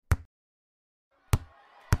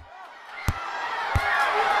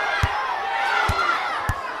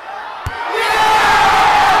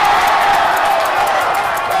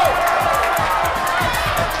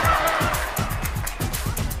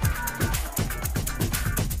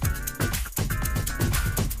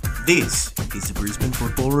This is the Brisbane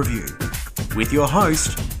Football Review with your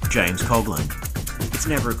host, James Coughlin. It's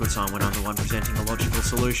never a good sign when I'm the one presenting a logical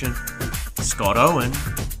solution. Scott Owen.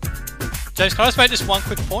 James, can I just make this one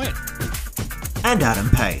quick point? And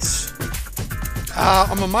Adam Pace.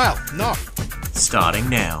 I'm a male. No. Starting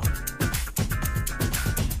now.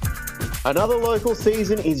 Another local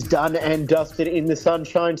season is done and dusted in the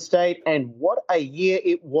Sunshine State, and what a year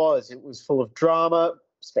it was. It was full of drama,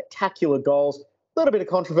 spectacular goals, a little bit of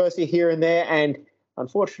controversy here and there, and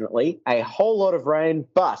unfortunately, a whole lot of rain,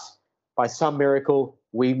 but by some miracle,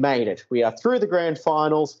 we made it. We are through the grand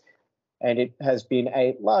finals, and it has been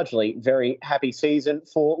a largely very happy season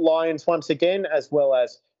for Lions once again, as well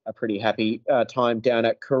as a pretty happy time down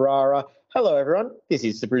at Carrara. Hello, everyone. This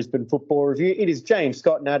is the Brisbane Football Review. It is James,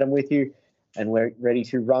 Scott and Adam with you, and we're ready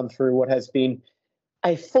to run through what has been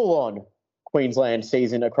a full-on Queensland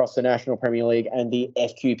season across the National Premier League and the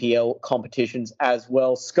FQPL competitions as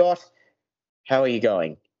well. Scott, how are you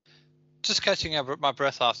going? Just catching my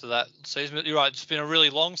breath after that season. But you're right, it's been a really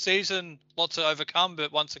long season, lots to overcome,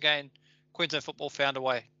 but once again, Queensland football found a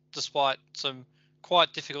way, despite some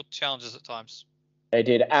quite difficult challenges at times. They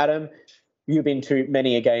did. Adam, you've been to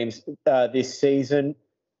many a games this season.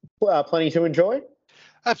 Plenty to enjoy?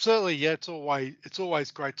 Absolutely, yeah. It's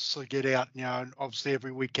always great to get out, and obviously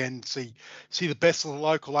every weekend see the best of the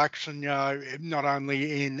local action, not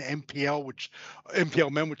only in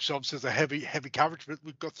MPL men, which obviously is a heavy coverage, but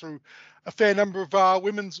we've got through a fair number of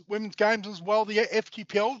women's games as well, the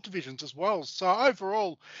FQPL divisions as well. So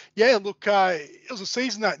overall, yeah, look, it was a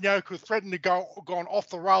season that could threaten to gone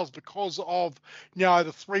off the rails because of the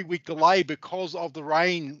 3-week delay because of the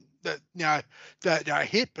rain that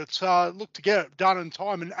hit, but look, to get it done in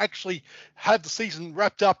time and actually have the season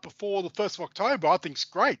wrapped up before the 1st of October, I think is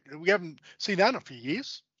great. We haven't seen that in a few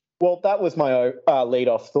years. Well, that was my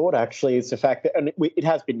lead-off thought, actually, is the fact that, and it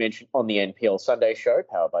has been mentioned on the NPL Sunday show,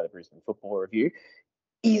 powered by the Brisbane Football Review,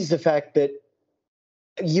 is the fact that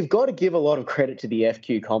you've got to give a lot of credit to the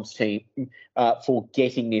FQ Comps team for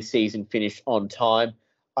getting this season finished on time.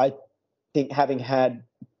 I think having had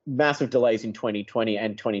massive delays in 2020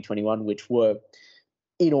 and 2021, which were,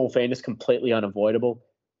 in all fairness, completely unavoidable.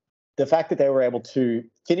 The fact that they were able to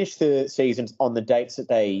finish the seasons on the dates that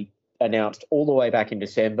they announced all the way back in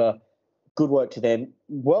December, good work to them.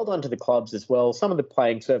 Well done to the clubs as well. Some of the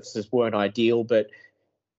playing surfaces weren't ideal, but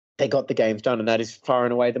they got the games done, and that is far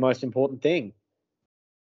and away the most important thing.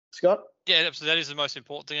 Scott? Yeah, absolutely. That is the most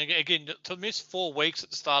important thing. Again, to miss 4 weeks at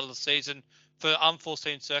the start of the season for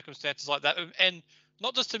unforeseen circumstances like that, and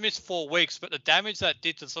not just to miss 4 weeks, but the damage that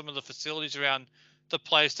did to some of the facilities around the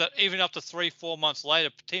place, that even up to 3-4 months later,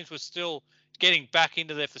 teams were still getting back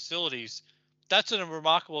into their facilities. That's a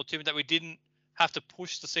remarkable achievement that we didn't have to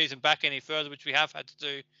push the season back any further, which we have had to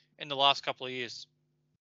do in the last couple of years.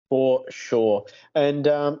 For sure. And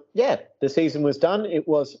the season was done. It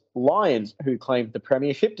was Lions who claimed the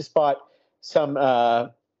premiership, despite some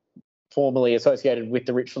formerly associated with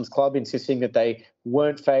the Richlands Club insisting that they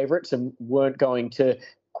weren't favourites and weren't going to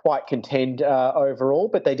quite contend overall,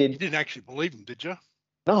 but they did. You didn't actually believe them, did you?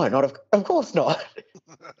 No, of course not.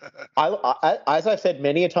 I, as I've said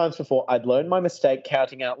many a times before, I'd learned my mistake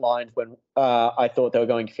counting out Lions when I thought they were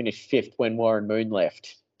going to finish 5th when Warren Moon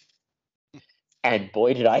left. And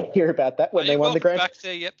boy, did I hear about that when they won the grand. Back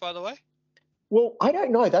there yet, by the way? Well, I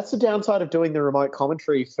don't know. That's the downside of doing the remote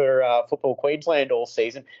commentary for Football Queensland all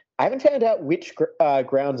season. I haven't found out which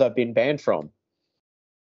grounds I've been banned from.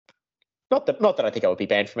 Not that I think I would be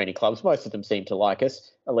banned from any clubs. Most of them seem to like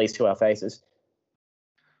us, at least to our faces.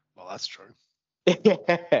 Well, that's true.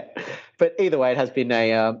 But either way, it has been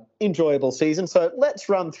a enjoyable season. So let's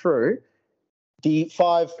run through the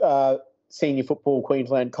 5 Senior Football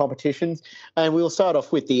Queensland competitions, and we'll start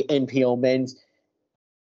off with the NPL men's.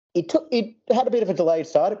 It had a bit of a delayed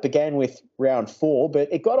start. It began with round 4,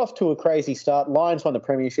 but it got off to a crazy start. Lions won the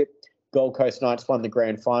premiership. Gold Coast Knights won the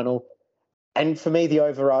grand final. And for me, the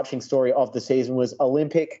overarching story of the season was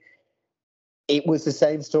Olympic. It was the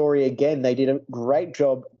same story again. They did a great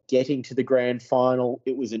job getting to the grand final.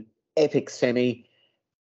 It was an epic semi.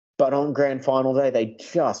 But on grand final day, they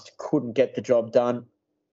just couldn't get the job done.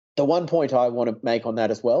 The one point I want to make on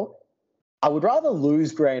that as well, I would rather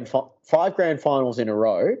lose 5 grand finals in a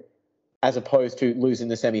row as opposed to losing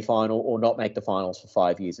the semi-final or not make the finals for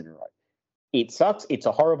 5 years in a row. It sucks. It's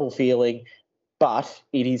a horrible feeling, but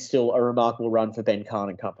it is still a remarkable run for Ben Kahn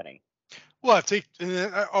and company. Well,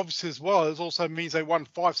 obviously as well, it also means they won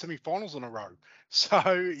 5 semi-finals in a row.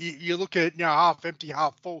 So you look at half empty,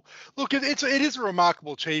 half full. Look, it is a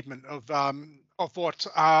remarkable achievement of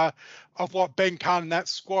of what Ben Kahn and that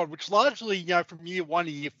squad, which largely, from year 1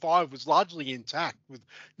 to year 5 was largely intact with,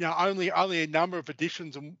 only a number of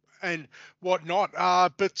additions and whatnot.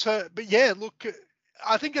 But yeah, look,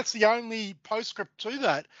 I think that's the only postscript to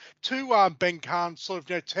that, to Ben Kahn's sort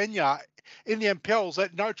of tenure in the NPL, is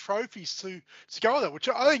that no trophies to go with that, which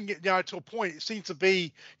I think, to a point, it seems to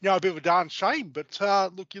be, a bit of a darn shame. But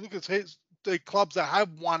look, you look at the clubs that have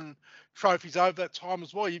won trophies over that time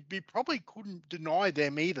as well, you probably couldn't deny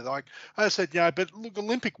them either. Like I said, but look,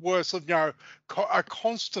 Olympic were sort of, a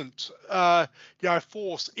constant,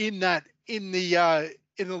 force in the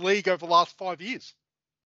league over the last 5 years.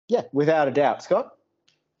 Yeah, without a doubt, Scott.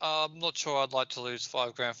 I'm not sure I'd like to lose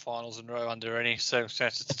 5 grand finals in a row under any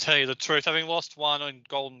circumstances, to tell you the truth. Having lost one in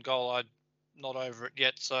Golden Goal, I'm not over it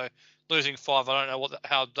yet. So losing 5, I don't know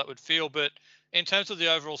how that would feel. But in terms of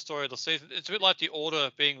the overall story of the season, it's a bit like the order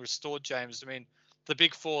being restored, James. I mean, the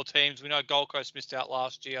big 4 teams, we know Gold Coast missed out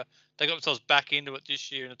last year. They got themselves back into it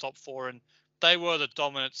this year in the top 4, and they were the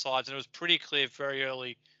dominant sides. And it was pretty clear very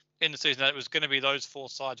early in the season that it was going to be those 4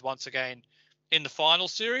 sides once again in the final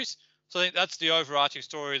series. So I think that's the overarching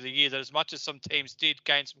story of the year, that as much as some teams did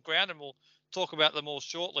gain some ground, and we'll talk about them all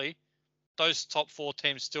shortly, those top 4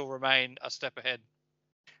 teams still remain a step ahead.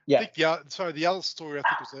 Yeah. So the other story, I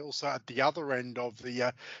think, was also at the other end of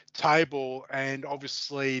the table, and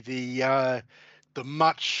obviously the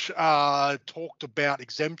much talked about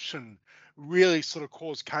exemption really sort of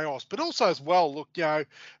caused chaos. But also as well, look,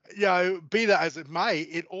 be that as it may,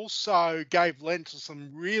 it also gave lent to some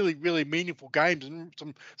really, really meaningful games and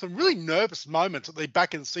some really nervous moments at the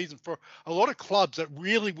back end of the season for a lot of clubs that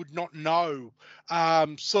really would not know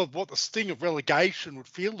sort of what the sting of relegation would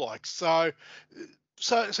feel like. So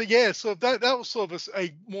yeah, so that was sort of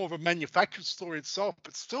a more of a manufactured story itself,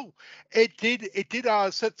 but still, it did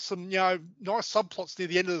set some nice subplots near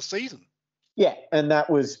the end of the season. Yeah, and that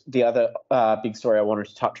was the other big story I wanted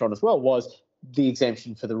to touch on as well, was the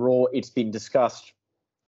exemption for the Raw. It's been discussed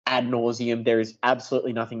ad nauseum. There is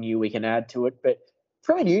absolutely nothing new we can add to it. But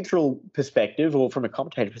from a neutral perspective, or from a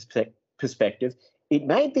commentator perspective, it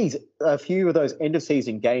made a few of those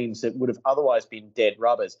end-of-season games that would have otherwise been dead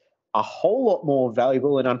rubbers a whole lot more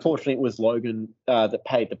valuable. And unfortunately, it was Logan that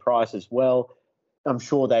paid the price as well. I'm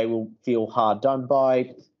sure they will feel hard done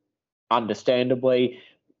by, understandably.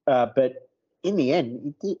 But in the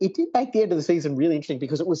end, it did make the end of the season really interesting,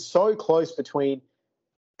 because it was so close between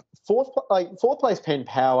fourth place Penn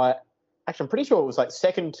Power. Actually, I'm pretty sure it was like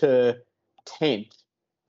 2nd to 10th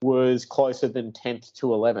was closer than 10th to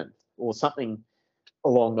 11th, or something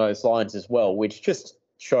along those lines as well, which just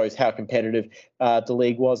shows how competitive the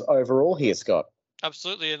league was overall here, Scott.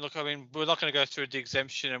 Absolutely. And look, I mean, we're not going to go through the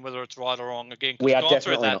exemption and whether it's right or wrong. Again, we are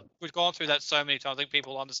definitely not. We've gone through that so many times. I think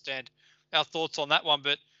people understand our thoughts on that one.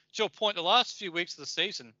 But to your point, the last few weeks of the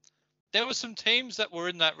season, there were some teams that were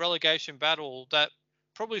in that relegation battle that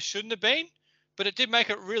probably shouldn't have been, but it did make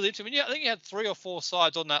it really interesting. Yeah, I think you had 3 or 4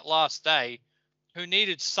 sides on that last day who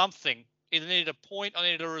needed something, either needed a point or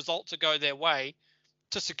needed a result to go their way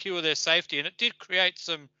to secure their safety. And it did create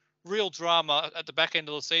some real drama at the back end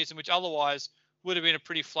of the season, which otherwise would have been a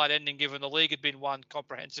pretty flat ending, given the league had been won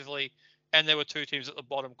comprehensively and there were 2 teams at the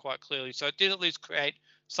bottom quite clearly. So it did at least create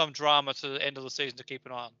some drama to the end of the season to keep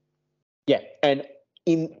an eye on. Yeah, and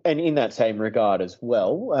in that same regard as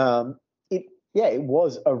well, it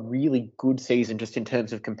was a really good season just in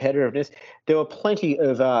terms of competitiveness. There were plenty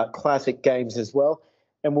of classic games as well,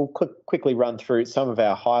 and we'll quickly run through some of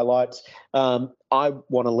our highlights. I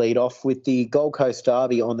want to lead off with the Gold Coast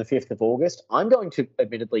Derby on the 5th of August. I'm going to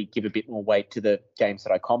admittedly give a bit more weight to the games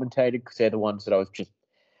that I commentated, because they're the ones that I was just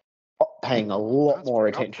paying a lot more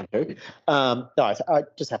attention to. No, I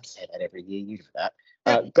just have to say that every year. You do that.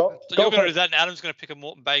 So you're going to do that, and Adam's going to pick a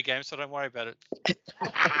Moreton Bay game, so don't worry about it.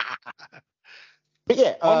 But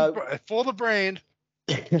yeah, for the brand.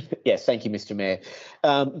 Yes, thank you, Mr. Mayor.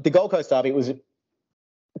 The Gold Coast Derby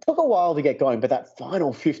it took a while to get going, but that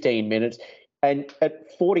final 15 minutes, and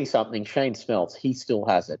at 40-something, Shane Smeltz, he still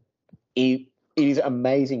has it. It is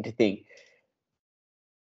amazing to think.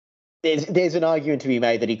 There's an argument to be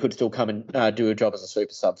made that he could still come and do a job as a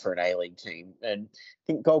super sub for an A-League team, and I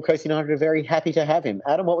think Gold Coast United are very happy to have him.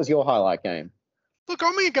 Adam, what was your highlight game? Look,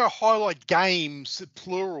 I'm going to go highlight games,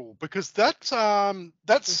 plural, because that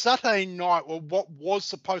Saturday night, or what was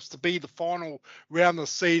supposed to be the final round of the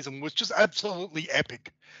season, was just absolutely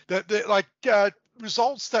epic.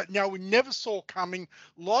 Results that we never saw coming.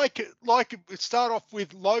 Like it started off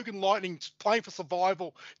with Logan Lightning playing for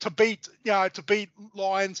survival to beat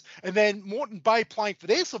Lions, and then Moreton Bay playing for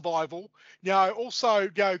their survival. Also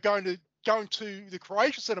going to the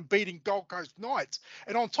Croatia Centre beating Gold Coast Knights,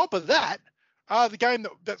 and on top of that, the game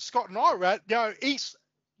that Scott and I were at, East.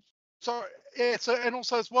 So yeah, and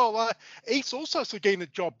also as well, East also getting the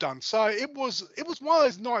job done. So it was one of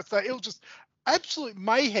those nights that it was just absolute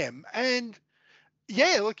mayhem. And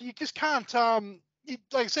yeah, look, you just can't. Like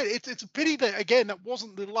I said, it's a pity that again that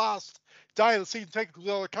wasn't the last day of the season. Technically,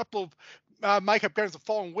 there were a couple of makeup games the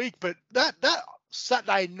following week, but that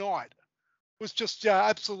Saturday night was just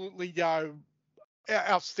absolutely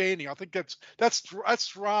outstanding. I think that's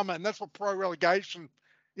drama, and that's what pro relegation.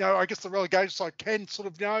 I guess the relegation side can sort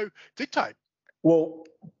of dictate. Well,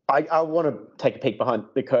 I want to take a peek behind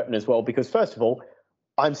the curtain as well, because first of all,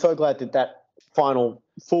 I'm so glad that final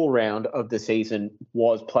full round of the season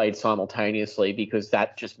was played simultaneously, because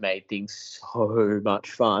that just made things so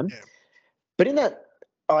much fun. Yeah. But in that,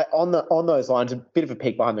 on those lines, a bit of a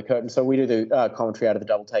peek behind the curtain. So we do the commentary out of the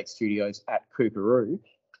Double Take Studios at Coorparoo,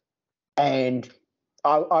 and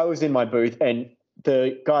I was in my booth, and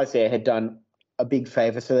the guys there had done a big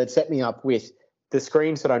favour. So they'd set me up with the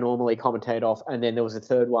screens that I normally commentate off, and then there was a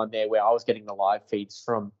third one there where I was getting the live feeds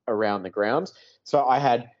from around the grounds. So I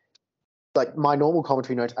had, like, my normal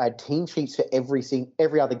commentary notes, I had team sheets for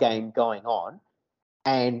every other game going on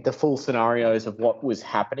and the full scenarios of what was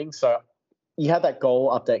happening. So you had that goal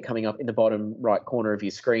update coming up in the bottom right corner of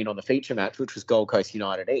your screen on the feature match, which was Gold Coast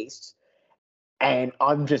United East. And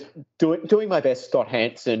I'm just doing my best Scott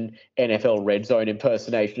Hansen NFL Red Zone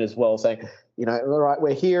impersonation as well, saying, all right,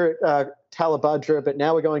 we're here at Talabudra, but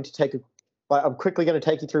now we're going to I'm quickly going to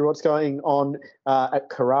take you through what's going on at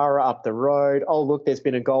Carrara up the road. Oh, look, there's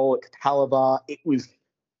been a goal at Calabar. It was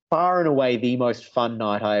far and away the most fun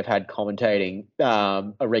night I have had commentating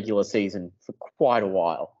a regular season for quite a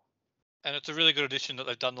while. And it's a really good addition that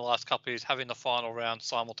they've done the last couple of years, having the final round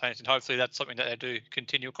simultaneously. And hopefully that's something that they do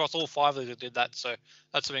continue across all 5 leagues that did that. So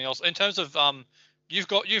that's something else. In terms of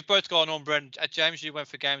you've both gone on, Brendan. At James, you went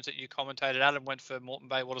for games that you commentated. Adam went for Moreton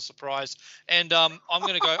Bay. What a surprise! And I'm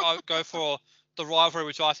going to go for the rivalry,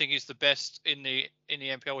 which I think is the best in the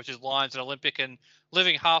NPL, which is Lions and Olympic. And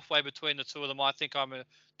living halfway between the two of them, I think I'm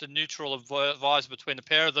the neutral advisor between the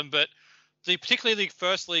pair of them. But particularly the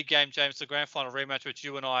first league game, James, the grand final rematch, which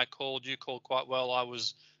you and I called, you called quite well. I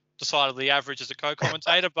was decidedly average as a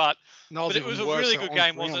co-commentator, but it was a really good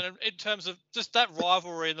game, wasn't it? In terms of just that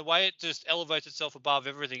rivalry and the way it just elevates itself above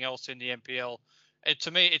everything else in the NPL. And to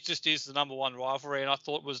me, it just is the number one rivalry. And I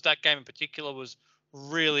thought that game in particular was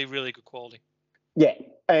really, really good quality. Yeah,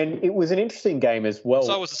 and it was an interesting game as well.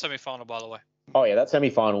 So was the semi-final, by the way. Oh, yeah, that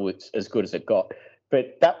semi-final was as good as it got.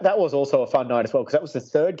 But that was also a fun night as well, because that was the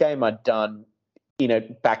third game I'd done,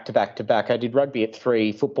 back to back to back. I did rugby at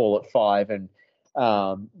 3, football at 5, and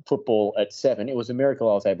football at 7. It was a miracle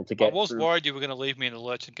I was able to get. I was worried you were going to leave me in the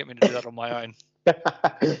lurch and get me to do that on my own. But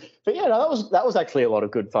yeah, that was actually a lot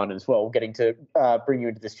of good fun as well, getting to bring you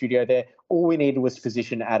into the studio there. All we needed was to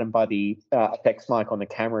position Adam by the effects mic on the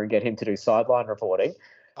camera and get him to do sideline reporting.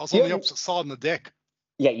 I was on the opposite side on the deck.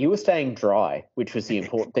 Yeah, you were staying dry, which was the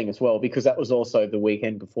important thing as well, because that was also the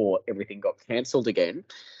weekend before everything got cancelled again.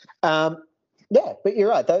 Yeah, but you're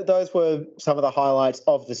right. Those were some of the highlights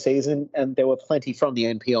of the season, and there were plenty from the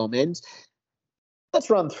NPL men's.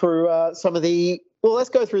 Let's run through let's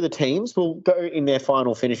go through the teams. We'll go in their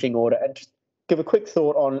final finishing order and just give a quick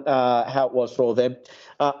thought on how it was for all of them.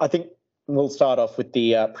 I think we'll start off with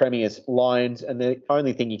the Premiers Lions, and the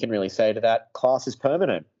only thing you can really say to that, class is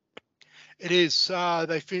permanent. It is.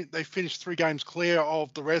 They finished 3 games clear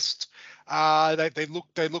of the rest. They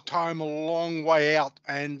looked home a long way out,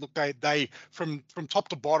 and look, they from top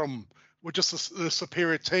to bottom were just the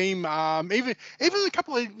superior team. Even a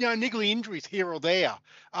couple of niggly injuries here or there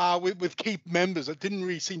with key members, it didn't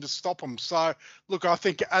really seem to stop them. So look, I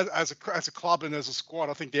think as a club and as a squad,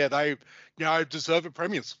 I think they deserve a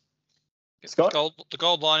Premiers. Scott? The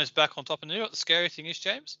gold line is back on top, and you know what the scary thing is,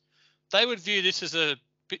 James? They would view this as a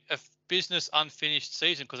business unfinished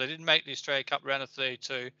season because they didn't make the Australia Cup round of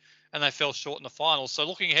 32 and they fell short in the finals. So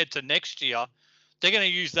looking ahead to next year, they're going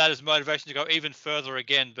to use that as motivation to go even further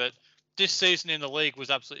again. But this season in the league was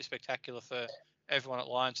absolutely spectacular for everyone at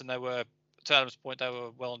Lions, and they were, to Adam's point, they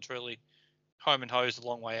were well and truly home and hosed a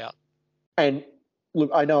long way out. And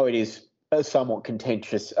look, I know it is a somewhat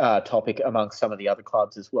contentious topic amongst some of the other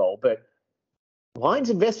clubs as well, but Lions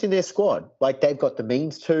invest in their squad. Like, they've got the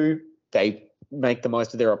means to. They make the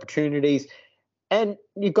most of their opportunities, and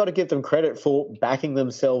you've got to give them credit for backing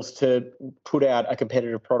themselves to put out a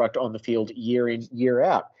competitive product on the field year in, year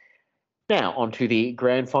out. Now, on to the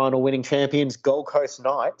grand final winning champions, Gold Coast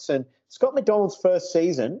Knights. And Scott McDonald's first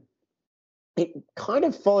season, it kind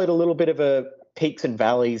of followed a little bit of a peaks and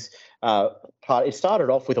valleys part. It started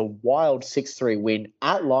off with a wild 6-3 win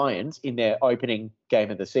at Lions in their opening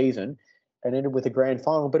game of the season. and ended with a grand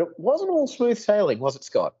final. But it wasn't all smooth sailing, was it,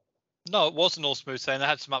 Scott? No, it wasn't all smooth sailing. They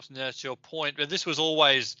had some ups and downs to your point, but this was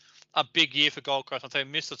always a big year for Gold Coast. They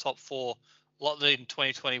missed the top four a lot in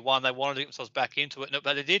 2021. They wanted to get themselves back into it,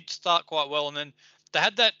 but they did start quite well, and then they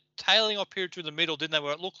had that tailing off period through the middle, didn't they,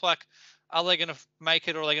 where it looked like, are they going to make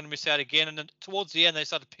it or are they going to miss out again? And then towards the end, they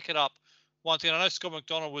started to pick it up once again. I know Scott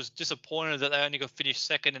McDonald was disappointed that they only got finished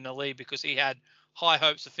second in the league because he had high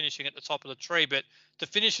hopes of finishing at the top of the tree, but to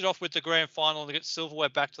finish it off with the grand final and to get silverware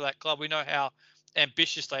back to that club, we know how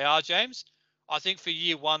ambitious they are, James. I think for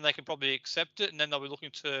year one, they can probably accept it, and then they'll be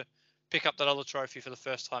looking to pick up that other trophy for the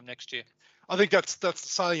first time next year. I think that's the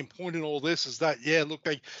salient point in all this is that, yeah, look,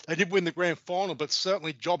 they did win the grand final, but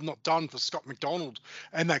certainly job not done for Scott McDonald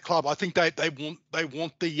and that club. I think they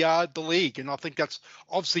want the league, and I think that's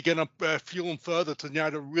obviously going to fuel them further to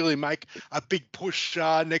to really make a big push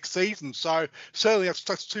next season. So certainly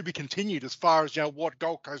that's to be continued as far as what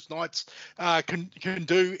Gold Coast Knights can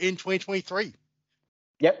do in 2023.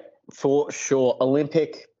 Yep, for sure.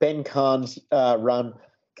 Olympic, Ben Cahn's run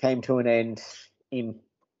came to an end in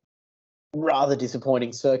rather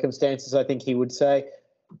disappointing circumstances, I think he would say.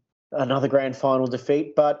 Another grand final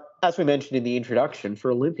defeat. But as we mentioned in the introduction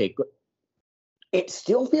for Olympic, it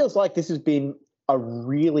still feels like this has been a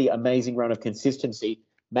really amazing run of consistency,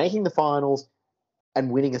 making the finals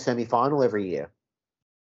and winning a semi-final every year.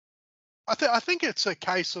 I think it's a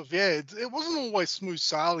case of, it wasn't always smooth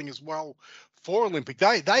sailing as well for Olympic.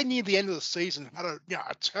 They near the end of the season had a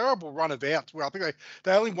terrible run of outs where I think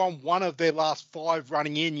they only won one of their last five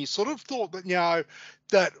running in. You sort of thought that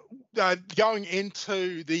that going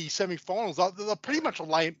into the semi-finals, they're pretty much a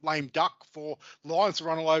lame duck for Lions to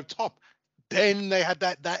run all over top. Then they had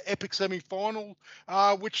that epic semi-final,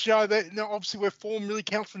 which obviously where form really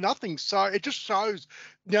counts for nothing. So it just shows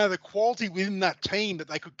the quality within that team that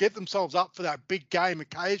they could get themselves up for that big game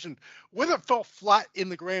occasion. Whether it felt flat in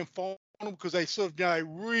the grand final because they sort of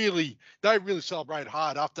really celebrated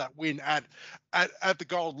hard after that win at the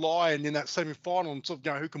Gold Lion in that semi-final, and sort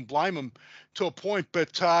of who can blame them to a point.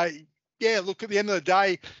 But look, at the end of the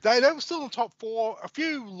day, they were still in the top four. A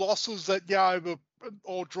few losses that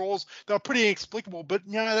or draws, they were pretty inexplicable, but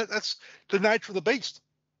that's the nature of the beast.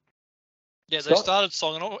 Yeah, they started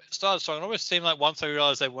strong. It almost seemed like once they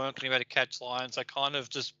realised they weren't going to be able to catch Lions, they kind of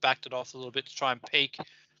just backed it off a little bit to try and peak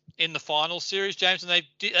in the final series, James. And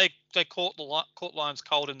they caught Lions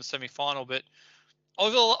cold in the semi-final. But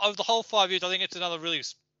over the whole 5 years, I think it's another really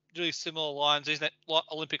similar Lions, isn't it?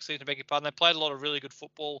 Olympic season, beg your pardon. They played a lot of really good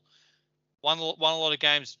football, won a lot of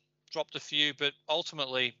games, dropped a few, but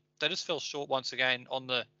ultimately they just fell short once again on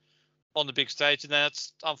the big stage. And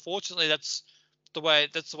that's unfortunately that's the way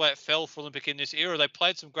it fell for Olympic in this era. They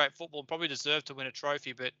played some great football and probably deserved to win a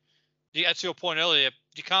trophy, but to your point earlier,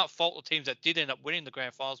 you can't fault the teams that did end up winning the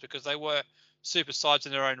grand finals because they were super sides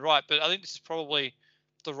in their own right. But I think this is probably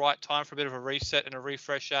the right time for a bit of a reset and a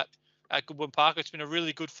refresh at Goodwin Park. It's been a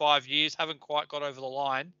really good 5 years, haven't quite got over the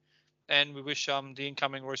line, and we wish the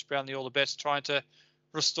incoming Royce Brownlee all the best, trying to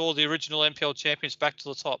restore the original NPL champions back to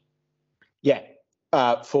the top. Yeah,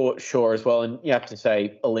 for sure as well. And you have to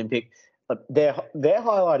say Olympic, their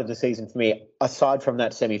highlight of the season for me, aside from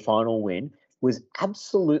that semi-final win, was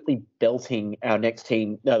absolutely belting our next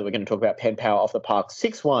team, now that we're going to talk about Penn Power, off the park,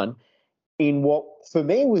 6-1, in what for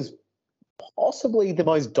me was possibly the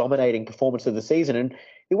most dominating performance of the season. And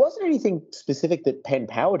it wasn't anything specific that Penn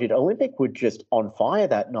Power did. Olympic were just on fire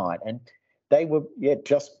that night, and they were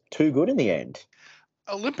just too good in the end.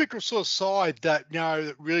 Olympic are sort of side that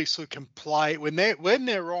that really sort of can play when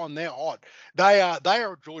they're on, they're hot. They are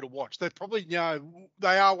a joy to watch. They're probably they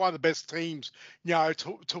are one of the best teams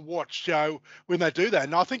to watch when they do that.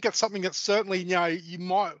 And I think that's something that certainly you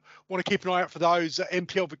might want to keep an eye out for those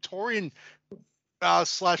NPL Victorian /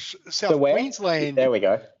 South Queensland. There we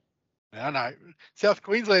go. No, South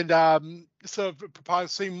Queensland sort of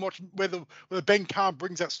propose seeing whether Ben Cahn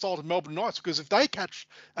brings that style to Melbourne Knights, because if they catch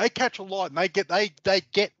a lot and they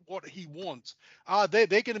get what he wants, they're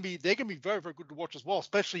going to be very, very good to watch as well,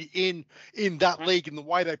 especially in that league, in the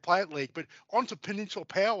way they play that league. But onto Peninsula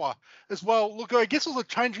Power as well. Look, I guess it was a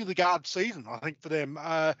changing the guard season, I think, for them.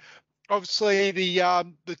 Obviously,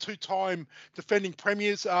 the two-time defending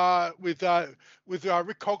premiers with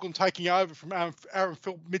Rick Coughlin taking over from Aaron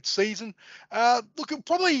Philp mid-season. Look,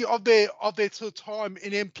 probably of their sort of time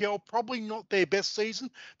in NPL, probably not their best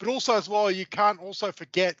season, but also as well, you can't also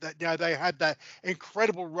forget that they had that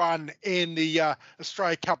incredible run in the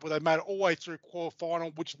Australia Cup where they made it all the way through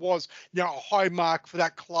quarterfinal, which was a high mark for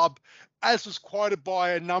that club, as was quoted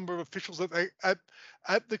by a number of officials at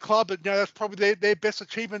the club. But that's probably their best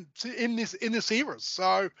achievement in this era.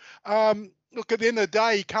 So look, at the end of the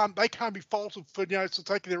day, they can't be faulted for for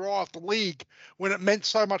taking their eye off the league when it meant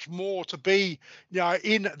so much more to be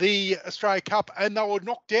in the Australia Cup, and they were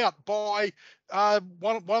knocked out by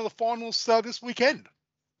one of the finals this weekend.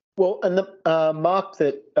 Well, and the mark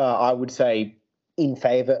that I would say in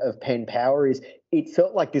favour of Penn Power is it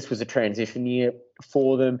felt like this was a transition year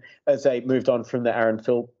for them as they moved on from the Aaron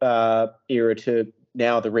Philp era to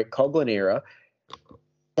now the Rick Coughlin era.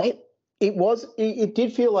 It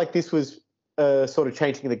did feel like this was sort of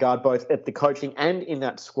changing the guard both at the coaching and in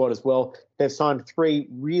that squad as well. They've signed 3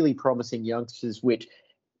 really promising youngsters, which,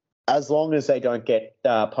 as long as they don't get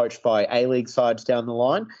poached by A-League sides down the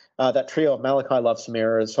line, that trio of Malachi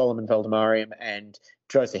Love-Samira, Solomon Veldemariam and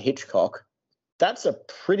Joseph Hitchcock, that's a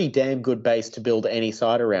pretty damn good base to build any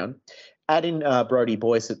side around. Add in Brody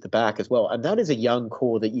Boyce at the back as well, and that is a young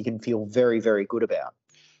core that you can feel very, very good about.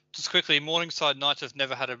 Just quickly, Morningside Knights have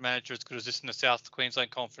never had a manager as good as this in the South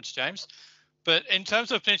Queensland Conference, James. But in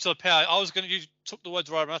terms of Peninsula Power, you took the words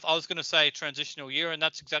right out of my mouth. I was going to say transitional year, and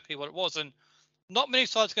that's exactly what it was. And not many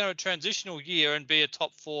sides going to have a transitional year and be a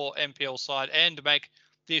top 4 NPL side and make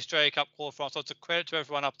the Australia Cup qualifier. So it's a credit to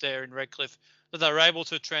everyone up there in Redcliffe that they were able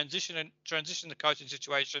to transition the coaching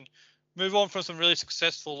situation, move on from some really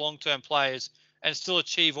successful long-term players, and still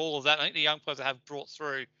achieve all of that. I think the young players that have brought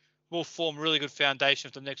through will form a really good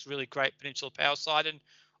foundation for the next really great Peninsula Power side. And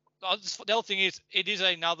the other thing is, it is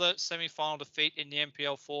another semi-final defeat in the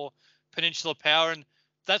NPL for Peninsula Power, and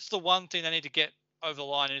that's the one thing they need to get over the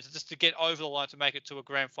line, is just to get over the line to make it to a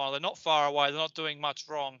grand final. They're not far away. They're not doing much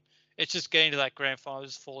wrong. It's just getting to that grand final,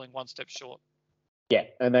 just falling one step short. Yeah,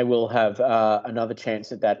 and they will have another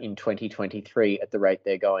chance at that in 2023 at the rate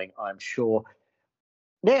they're going, I'm sure.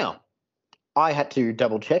 Now, I had to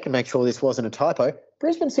double check and make sure this wasn't a typo.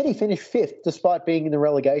 Brisbane City finished 5th despite being in the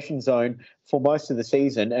relegation zone for most of the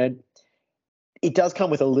season. And it does come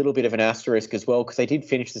with a little bit of an asterisk as well, because they did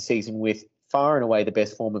finish the season with far and away the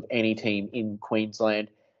best form of any team in Queensland.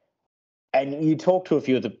 And you talk to a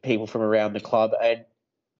few of the people from around the club, and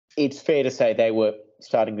it's fair to say they were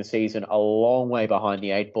starting the season a long way behind the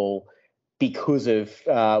 8 ball because of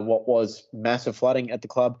what was massive flooding at the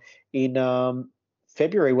club in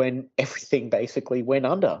February, when everything basically went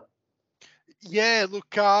under. Yeah,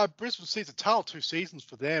 look, Brisbane City's a tale of 2 seasons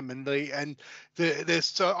for them, and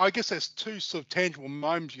there's I guess there's 2 sort of tangible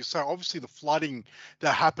moments. You say obviously the flooding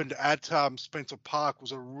that happened at Spencer Park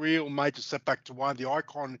was a real major setback to one of the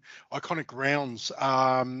iconic grounds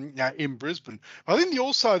in Brisbane. I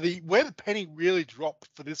think where the penny really dropped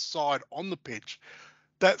for this side on the pitch,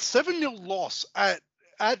 that 7-0 loss at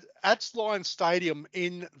Lions Stadium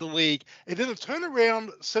in the league, and then a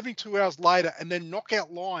turnaround 72 hours later and then knock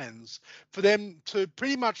out Lions for them to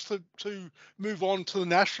pretty much to move on to the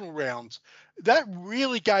national rounds. That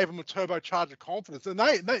really gave them a turbocharge of confidence. And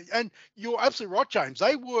and you're absolutely right, James.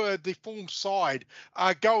 They were the form side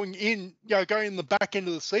going in the back end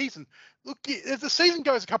of the season. Look, if the season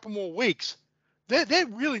goes a couple more weeks, they're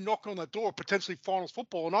really knocking on the door of potentially finals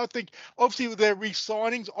football. And I think, obviously, with their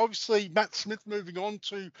re-signings, obviously Matt Smith moving on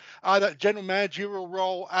to that general managerial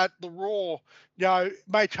role at the Raw,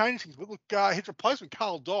 may change things. But look, his replacement,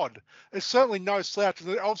 Carl Dodd, is certainly no slouch. And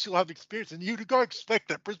they obviously will have experience. And you'd go expect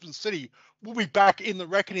that Brisbane City will be back in the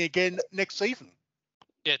reckoning again next season.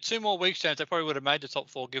 Yeah, 2 more weeks, James. They probably would have made the top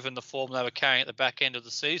 4 given the form they were carrying at the back end of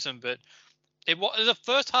the season. But it was the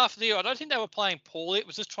first half of the year. I don't think they were playing poorly. It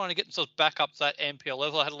was just trying to get themselves back up to that NPL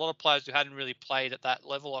level. I had a lot of players who hadn't really played at that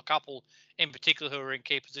level, a couple in particular who were in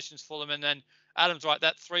key positions for them. And then Adam's right,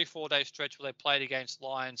 that 3-4 day stretch where they played against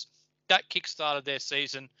Lions, that kick-started their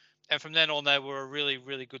season. And from then on, they were a really,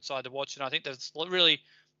 really good side to watch. And I think they've really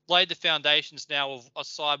laid the foundations now of a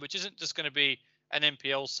side which isn't just going to be an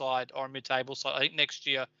NPL side or a mid-table side. I think next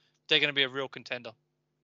year they're going to be a real contender.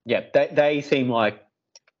 Yeah, they seem like,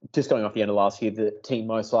 just going off the end of last year, the team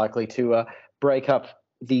most likely to break up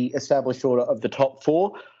the established order of the top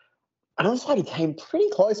 4. Another side who came pretty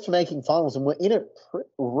close to making finals and were in it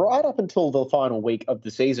right up until the final week of the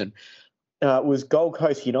season was Gold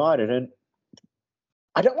Coast United. And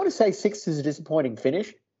I don't want to say 6th is a disappointing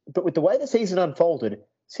finish, but with the way the season unfolded,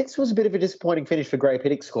 6th was a bit of a disappointing finish for Gray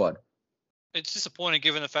Pittick's squad. It's disappointing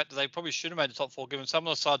given the fact that they probably should have made the top 4, given some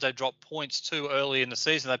of the sides they dropped points too early in the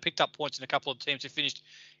season. They picked up points in a couple of teams who finished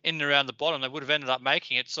in and around the bottom. They would have ended up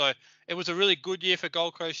making it. So it was a really good year for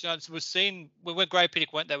Gold Coast United. We've seen when Gray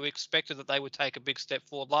Pittick went there, we expected that they would take a big step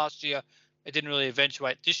forward. Last year, it didn't really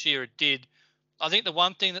eventuate. This year, it did. I think the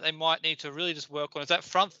one thing that they might need to really just work on is that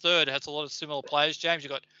front third has a lot of similar players. James,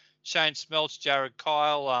 you've got Shane Smeltz, Jared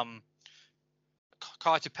Kyle,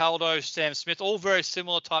 Kai Tupaldo, Sam Smith, all very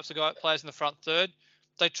similar types of players in the front third.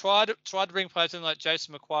 they tried to bring players in like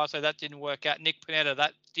Jason McQuarrie, so that didn't work out. Nick Panetta,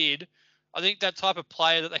 that did. I think that type of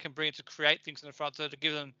player that they can bring to create things in the front, to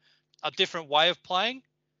give them a different way of playing,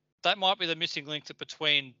 that might be the missing link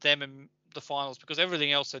between them and the finals, because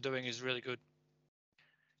everything else they're doing is really good.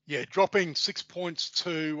 Yeah, dropping 6 points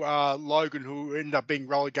to Logan, who ended up being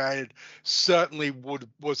relegated, certainly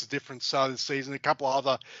was a difference this season. A couple of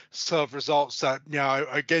other sort of results that,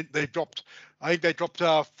 again, they dropped. I think they dropped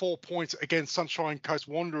 4 points against Sunshine Coast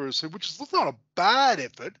Wanderers, which is not a bad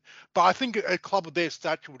effort, but I think a club of their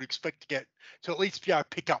stature would expect to at least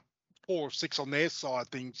pick up 4 or 6 on their side of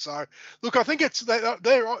things. So look, I think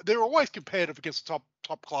they're always competitive against the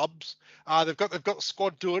top clubs. They've got the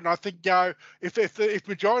squad to it, and I think if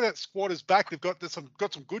majority of that squad is back, they've got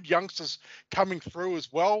some good youngsters coming through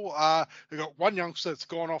as well. They've got one youngster that's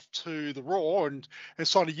gone off to the Raw and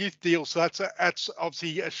signed a youth deal, so that's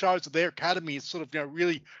obviously shows that their academy is sort of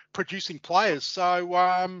really producing players.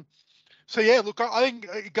 So yeah, look, I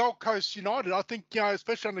think Gold Coast United, I think,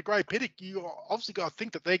 especially under Gray Pittock, you obviously got to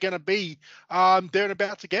think that they're going to be there and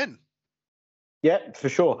abouts again. Yeah, for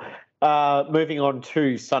sure. Moving on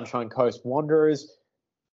to Sunshine Coast Wanderers,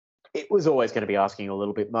 it was always going to be asking a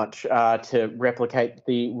little bit much to replicate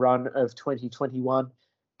the run of 2021,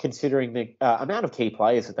 considering the amount of key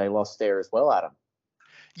players that they lost there as well, Adam.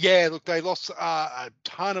 Yeah, look, they lost a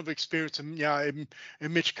ton of experience in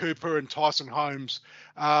Mitch Cooper and Tyson Holmes.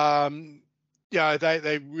 They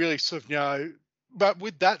really sort of, but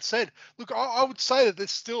with that said, look, I would say that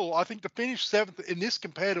there's still, I think, to finish 7th in this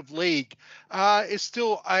competitive league is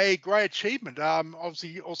still a great achievement.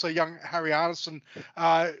 Obviously, also young Harry Arneson,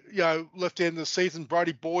 left the end of the season.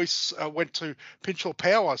 Brody Boyce went to Pinchel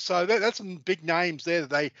Power. So that's some big names there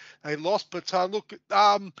that they lost. But look,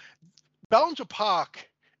 Ballinger Park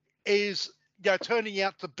is turning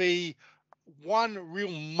out to be one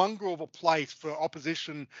real mongrel of a place for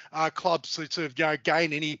opposition clubs to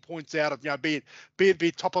gain any points out of, be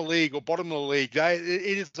it top of the league or bottom of the league. It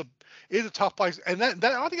is a tough place, and that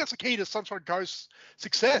I think that's the key to Sunshine Coast's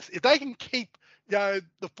success. If they can keep the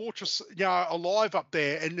fortress alive up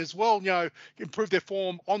there, and as well improve their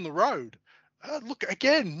form on the road. Look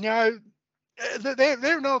again,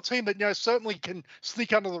 they're another team that certainly can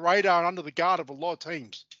sneak under the radar and under the guard of a lot of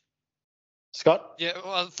teams. Scott? Yeah,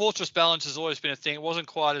 well, fortress balance has always been a thing. It wasn't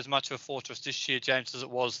quite as much of a fortress this year, James, as it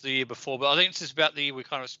was the year before. But I think this is about the year we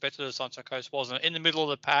kind of expected the Sunshine Coast, wasn't it? In the middle of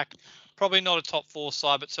the pack, probably not a top 4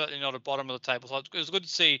 side, but certainly not a bottom of the table. So it was good to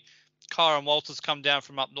see Kyron Walters come down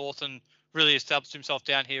from up north and really establish himself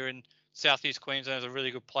down here in southeast Queensland as a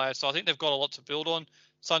really good player. So I think they've got a lot to build on,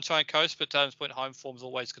 Sunshine Coast, but Adams Point home form is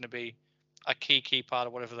always going to be a key part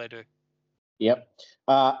of whatever they do. Yep.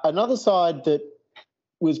 Another side that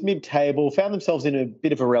was mid-table, found themselves in a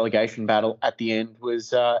bit of a relegation battle at the end,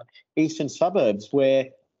 was Eastern Suburbs, where,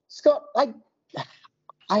 Scott,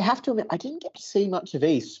 I have to admit, I didn't get to see much of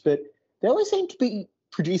East, but they always seem to be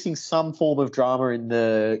producing some form of drama in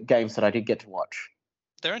the games that I did get to watch.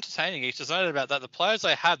 They're entertaining, East. There's no doubt about that. The players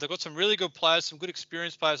they have, they've got some really good players, some good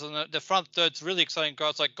experienced players. On the front third's really exciting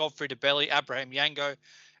guys like Godfrey DeBelly, Abraham Yango,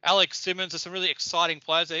 Alex Simmons. There's some really exciting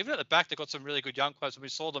players. Even at the back, they've got some really good young players. We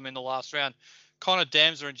saw them in the last round. Connor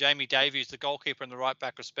Damser and Jamie Davies, the goalkeeper and the right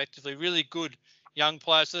back, respectively. Really good young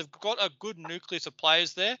players. So they've got a good nucleus of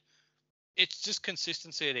players there. It's just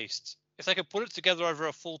consistency at East. If they could put it together over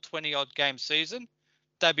a full 20-odd game season,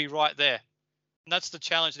 they'd be right there. And that's the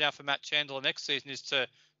challenge now for Matt Chandler next season, is to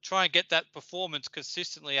try and get that performance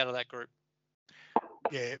consistently out of that group.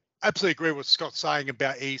 Yeah, absolutely agree with what Scott's saying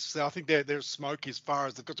about East. I think they're smoky as far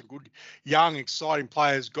as they've got some good, young, exciting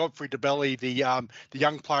players. Godfrey DeBelly, the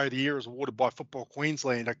young player of the year, is awarded by Football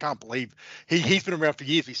Queensland. I can't believe he's been around for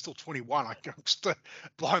years. He's still 21. I'm just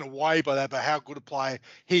blown away by that, about how good a player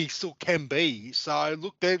he still can be. So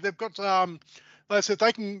look, they've got like I said,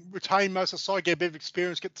 they can retain most of the side, get a bit of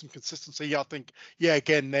experience, get some consistency. I think,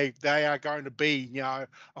 again, they are going to be, a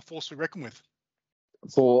force to reckon with.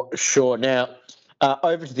 For sure. Now,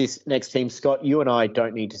 over to this next team, Scott, you and I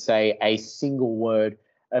don't need to say a single word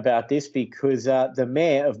about this, because the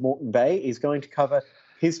mayor of Moreton Bay is going to cover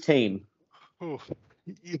his team. Ooh.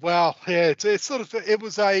 Well, yeah, it's sort of, it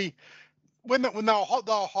was a, when they were hot,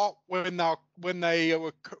 they were hot. When they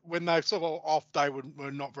were sort of off, they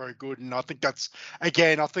were not very good. And I think that's,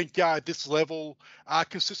 again, I think at this level,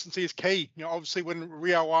 consistency is key. Obviously when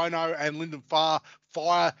Rio Ono and Lyndon Farr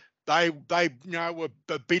fire, they were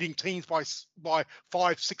beating teams by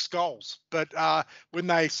 5-6 goals. But when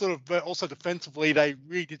they sort of also defensively, they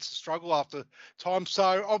really did struggle after time.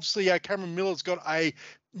 So obviously Cameron Miller's got a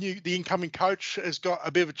the incoming coach has got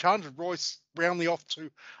a bit of a challenge. Royce Brownlee off to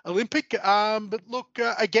Olympic. But look,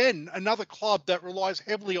 again, another club that relies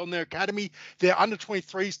heavily on their academy. Their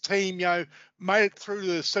under-23s team, made it through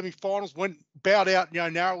the semi-finals, bowed out,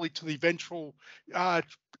 narrowly to the eventual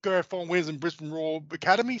grand final winners in Brisbane Roar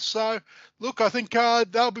Academy. So, look, I think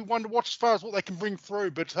they'll be one to watch as far as what they can bring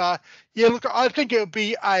through. But look, I think it'll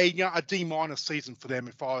be a D- season for them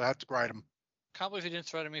if I had to grade them. Can't believe you didn't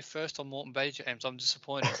throw to me first on Moreton Bay, James. I'm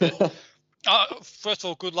disappointed. But, first of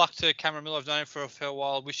all, good luck to Cameron Miller. I've known him for a fair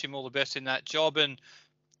while. Wish him all the best in that job. And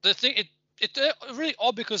the thing, it's really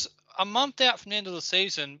odd because a month out from the end of the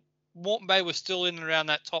season, Moreton Bay was still in and around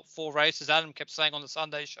that top 4 races. Adam kept saying on the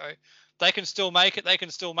Sunday show, they can still make it. They can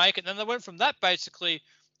still make it. And then they went from that basically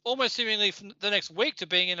almost seemingly from the next week to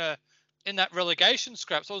being in that relegation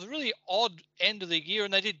scrap. So it was a really odd end of the year,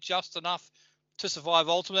 and they did just enough to survive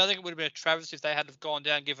ultimately. I think it would have been a travesty if they had have gone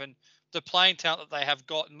down, given the playing talent that they have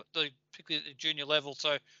got, particularly at the junior level.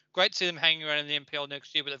 So great to see them hanging around in the NPL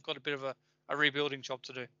next year, but they've got a bit of a rebuilding job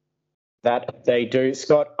to do. That they do.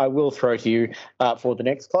 Scott, I will throw to you for the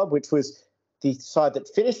next club, which was the side that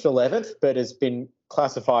finished 11th but has been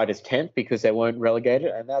classified as 10th because they weren't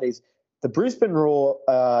relegated, and that is the Brisbane Roar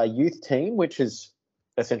youth team, which is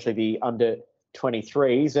essentially the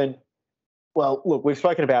under-23s. And well, look, we've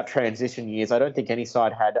spoken about transition years. I don't think any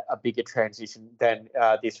side had a bigger transition than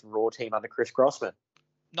this Raw team under Chris Grossman.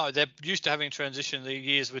 No, they're used to having transition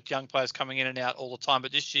years with young players coming in and out all the time,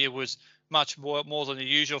 but this year was much more than the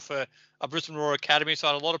usual for a Brisbane Roar Academy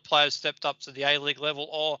side. A lot of players stepped up to the A-League level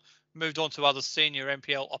or moved on to other senior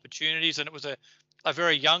NPL opportunities, and it was a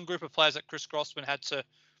very young group of players that Chris Grossman had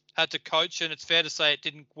to coach, and it's fair to say it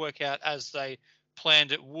didn't work out as they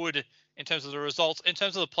planned it would in terms of the results. In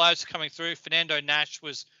terms of the players coming through, Fernando Nash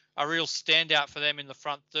was a real standout for them in the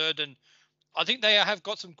front third, and I think they have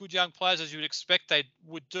got some good young players, as you would expect they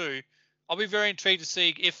would do. I'll be very intrigued to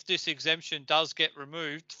see if this exemption does get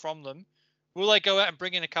removed from them. Will they go out and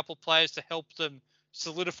bring in a couple of players to help them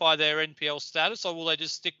solidify their NPL status, or will they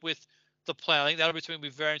just stick with the plan? I think that'll be something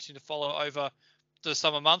we'll be very interesting to follow over the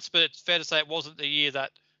summer months, but it's fair to say it wasn't the year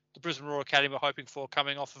that the Brisbane Roar Academy were hoping for,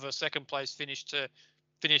 coming off of a second place finish to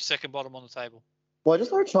finish second bottom on the table. Well, I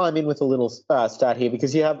just want to chime in with a little stat here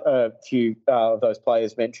because you have a few of those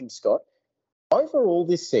players mentioned, Scott. Overall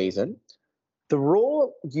this season, the Raw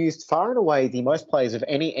used far and away the most players of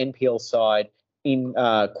any NPL side in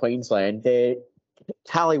Queensland. Their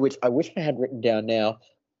tally, which I wish I had written down now,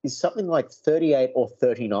 is something like 38 or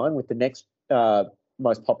 39, with the next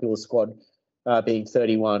most popular squad being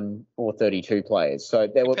 31 or 32 players. So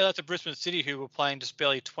there were. Compare that to Brisbane City, who were playing just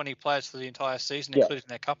barely 20 players for the entire season, including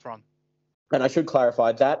their cup run. And I should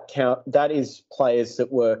clarify that is players that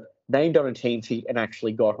were named on a team sheet and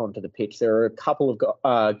actually got onto the pitch. There are a couple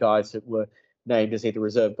of guys that were named as either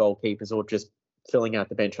reserve goalkeepers or just filling out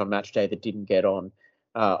the bench on match day that didn't get on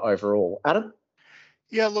overall. Adam?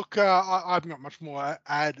 Yeah, look, I've not much more to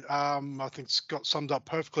add. I think Scott summed up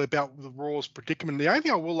perfectly about the Raw's predicament. The only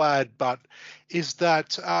thing I will add, is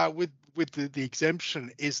that with the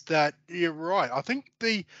exemption, is that you're right. I think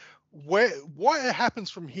what happens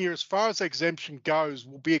from here, as far as the exemption goes,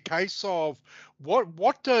 will be a case of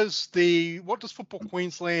what does Football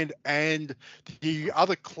Queensland and the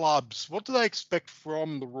other clubs, what do they expect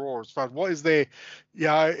from the Roar? As far as what is their,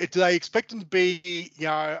 do they expect them to be,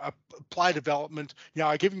 a player development,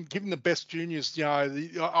 giving the best juniors,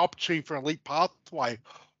 the opportunity for an elite pathway,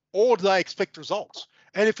 or do they expect results?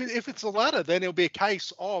 And if it's the latter, then it'll be a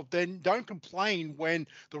case of then don't complain when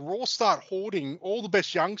the Raw start hoarding all the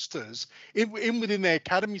best youngsters in within their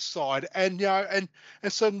academy side, and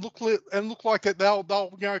so look like that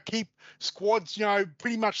they'll keep squads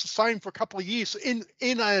pretty much the same for a couple of years in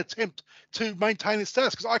an attempt to maintain their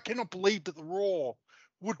status, because I cannot believe that the Raw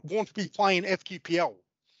would want to be playing FQPL.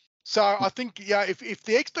 So I think if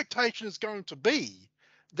the expectation is going to be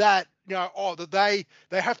that that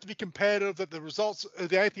they have to be competitive, that the results are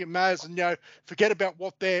the only thing that matters, and forget about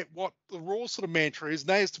what the Raw sort of mantra is, and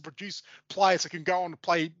that is to produce players that can go on to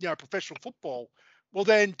play professional football. Well,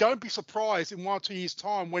 then don't be surprised in 1 or 2 years'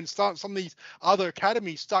 time when some of these other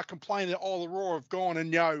academies start complaining that the Raw have gone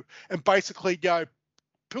and basically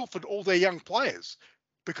pilfered all their young players,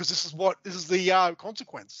 because this is the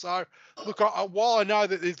consequence. So look, while I know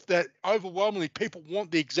that overwhelmingly people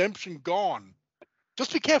want the exemption gone,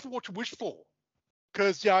 just be careful what you wish for,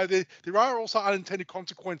 because there are also unintended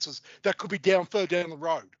consequences that could be further down the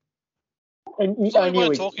road. And we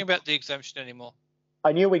weren't talking about the exemption anymore.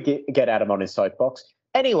 I knew we'd get Adam on his soapbox.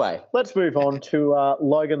 Anyway, let's move on to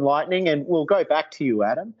Logan Lightning, and we'll go back to you,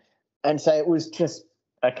 Adam, and say it was just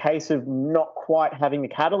a case of not quite having the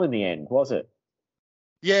cattle in the end, was it?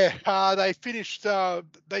 Yeah, they finished.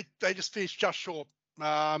 They just finished just short.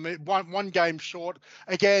 One game short.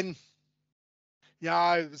 Again,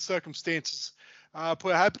 the circumstances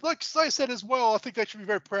put out. But like I said as well, I think they should be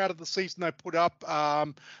very proud of the season they put up.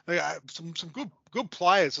 They some good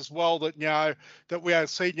players as well that we have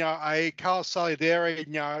seen. A Carlos Salideri,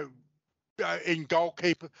 in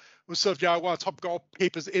goalkeeper was sort of one of the top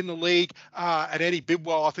goalkeepers in the league, and Eddie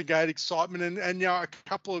Bidwell, I think, had excitement, and a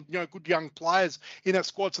couple of good young players in that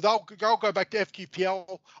squad. So they'll go back to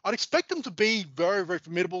FQPL. I'd expect them to be very, very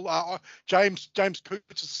formidable. James Cooch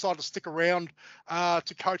has decided to stick around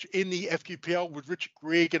to coach in the FQPL, with Richard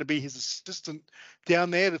Greer going to be his assistant down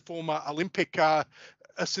there. The former Olympic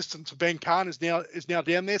assistant to Ben Kahn is now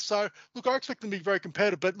down there. So look, I expect them to be very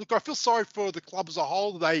competitive. But look, I feel sorry for the club as a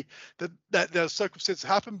whole that the circumstances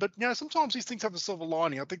happen. But sometimes these things have a silver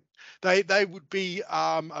lining. I think they would be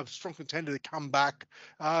a strong contender to come back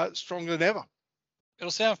stronger than ever.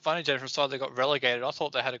 It'll sound funny, Jay, from the side they got relegated. I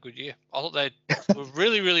thought they had a good year. I thought they were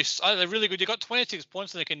really good. You got 26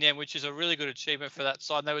 points in the condemn, which is a really good achievement for that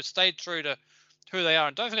side. And they would stay true to who they are.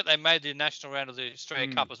 And don't forget they made the national round of the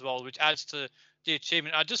Australia Cup as well, which adds to the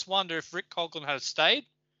achievement. I just wonder if Rick Coughlin had stayed,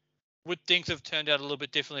 would things have turned out a little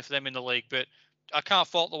bit differently for them in the league? But I can't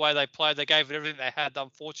fault the way they played. They gave it everything they had.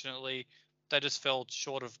 Unfortunately, they just fell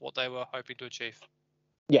short of what they were hoping to achieve.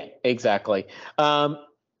 Yeah, exactly. And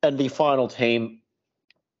the final team,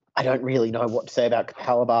 I don't really know what to say about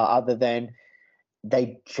Capalaba other than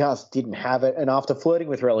they just didn't have it. And after flirting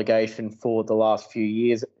with relegation for the last few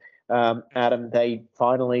years, Adam, they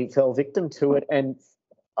finally fell victim to it. And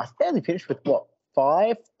I fairly finished with, 4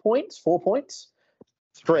 points?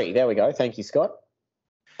 3. There we go. Thank you, Scott.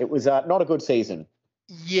 It was not a good season.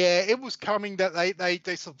 Yeah, it was coming that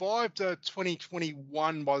they survived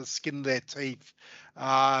 2021 by the skin of their teeth,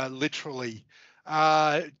 literally.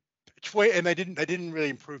 And they didn't really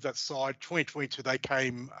improve that side. 2022 they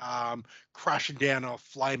came crashing down a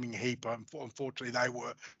flaming heap. Unfortunately, they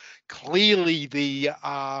were clearly the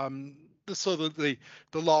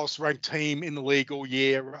lowest ranked team in the league all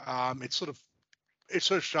year. It sort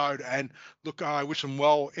of showed. And look, I wish them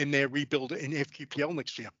well in their rebuild in FQPL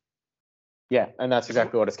next year. Yeah, and that's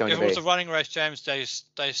exactly what it's going to be. If it was a running race, James,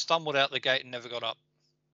 they stumbled out the gate and never got up.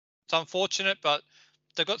 It's unfortunate, but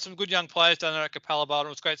they've got some good young players down there at Capalaba. It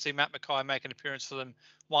was great to see Matt Mackay make an appearance for them,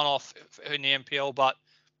 one-off in the NPL, but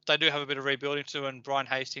they do have a bit of rebuilding too, and Brian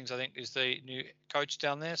Hastings, I think, is the new coach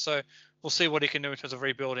down there. So we'll see what he can do in terms of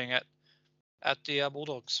rebuilding at the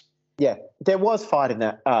Bulldogs. Yeah, there was fight in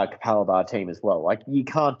that Capalaba team as well. Like, you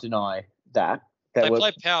can't deny that. They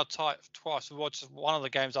played power tight twice. We watched one of the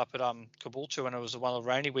games up at Caboolture when it was one of the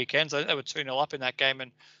rainy weekends. I think they were 2-0 up in that game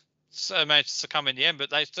and so managed to succumb in the end, but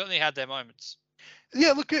they certainly had their moments.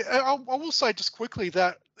 Yeah, look, I will say just quickly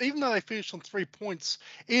that even though they finished on 3 points,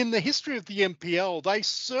 in the history of the NPL, they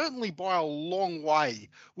certainly by a long way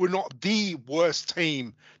were not the worst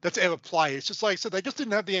team that's ever played. It's just like I said, they just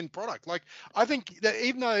didn't have the end product. Like, I think that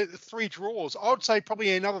even though 3 draws, I would say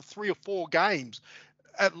probably another 3 or 4 games,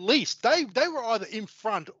 at least they were either in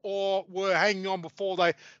front or were hanging on before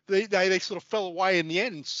they sort of fell away in the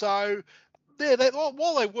end. So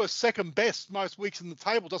while they were second best most weeks in the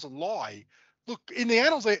table, doesn't lie. Look, in the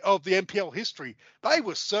annals of the NPL history, they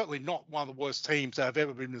were certainly not one of the worst teams that have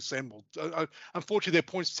ever been assembled. Unfortunately, their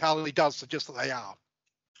points tally does suggest that they are.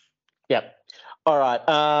 Yep. All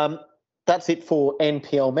right. That's it for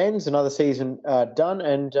NPL men's. Another season done,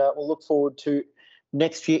 and we'll look forward to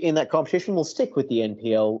next year in that competition. We'll stick with the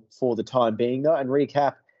NPL for the time being, though, and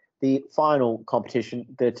recap the final competition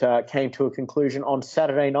that came to a conclusion on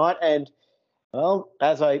Saturday night. And, well,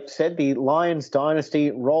 as I said, the Lions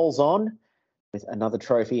dynasty rolls on with another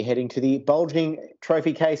trophy heading to the bulging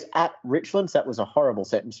trophy case at Richlands. That was a horrible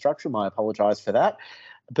sentence structure. I apologise for that.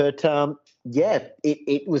 But,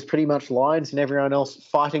 it was pretty much Lions and everyone else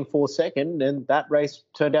fighting for second, and that race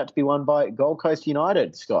turned out to be won by Gold Coast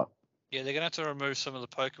United, Scott. Yeah, they're going to have to remove some of the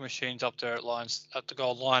poker machines up there at the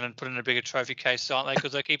Gold Line and put in a bigger trophy case, aren't they?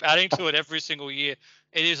 Because they keep adding to it every single year.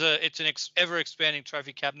 It's an ever-expanding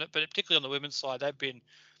trophy cabinet, but particularly on the women's side, they've been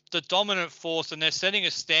the dominant force, and they're setting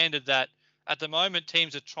a standard that at the moment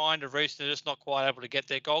teams are trying to reach, and they're just not quite able to get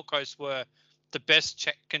there. Gold Coast were the best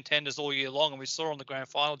contenders all year long, and we saw on the grand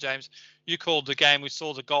final, James, you called the game. We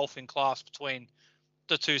saw the golfing class between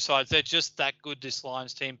the two sides. They're just that good, this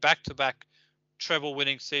Lions team, back-to-back treble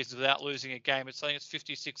winning seasons without losing a game. I think it's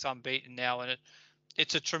 56 unbeaten now, and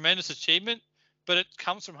it's a tremendous achievement, but it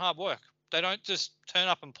comes from hard work. They don't just turn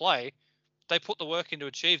up and play. They put the work in to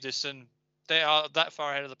achieve this, and they are that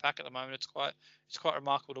far ahead of the pack at the moment. It's quite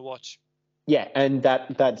remarkable to watch. Yeah, and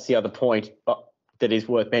that's the other point that is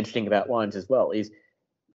worth mentioning about Lions as well, is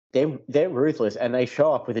they're ruthless, and they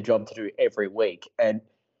show up with a job to do every week. And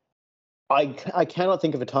I cannot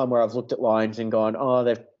think of a time where I've looked at Lions and gone, oh,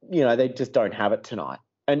 they just don't have it tonight.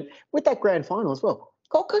 And with that grand final as well,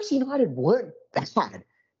 Gold Coast United weren't bad.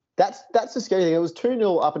 That's the scary thing. It was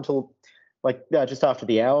 2-0 up until just after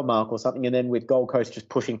the hour mark or something, and then with Gold Coast just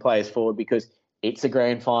pushing players forward because it's a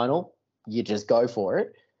grand final, you just go for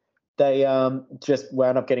it. They just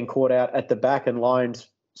wound up getting caught out at the back, and Lions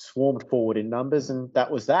swarmed forward in numbers, and that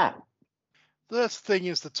was that. The thing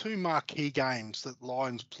is, the two marquee games that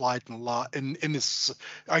Lions played in this,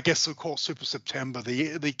 I guess we'll call Super September,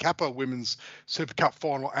 the Kappa Women's Super Cup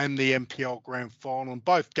final and the NPL Grand Final. In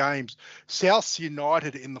both games, South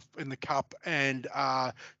United in the Cup and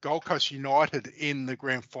Gold Coast United in the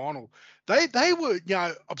Grand Final, they were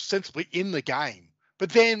ostensibly in the game,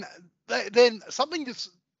 but then something just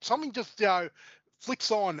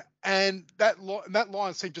flicks on, and that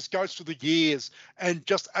Lions team just goes through the years and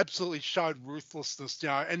just absolutely showed ruthlessness,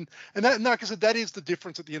 and that, like I said, that is the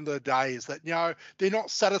difference at the end of the day, is that they're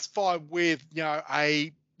not satisfied with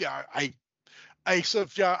a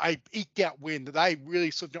sort of a eked out win. That they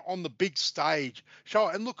really sort of on the big stage show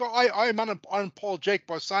it. And look, I am unapologetic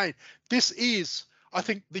by saying this is, I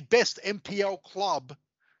think, the best NPL club,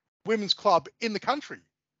 women's club in the country,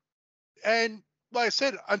 and like I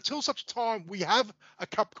said, until such time we have a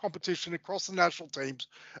cup competition across the national teams,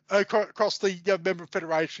 across the member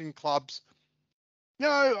federation clubs,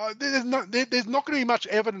 there's not going to be much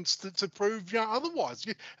evidence to prove otherwise.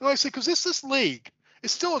 And like I said, because this league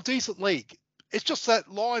is still a decent league. It's just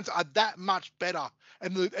that Lions are that much better,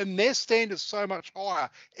 and their standards so much higher.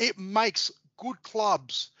 It makes good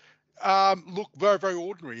clubs look very, very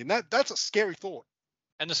ordinary, and that's a scary thought.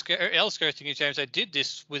 And the other scary thing is, James, they did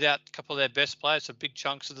this without a couple of their best players for big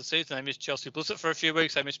chunks of the season. They missed Chelsea Blissett for a few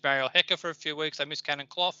weeks. They missed Mariel Hecker for a few weeks. They missed Cannon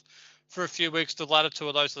Clough for a few weeks. The latter two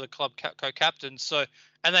of those are the club co-captains. So,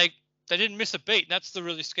 and they didn't miss a beat. And that's the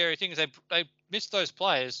really scary thing, is they missed those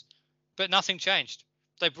players, but nothing changed.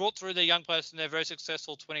 They brought through their young players in their very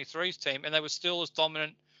successful 23s team, and they were still as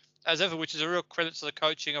dominant as ever, which is a real credit to the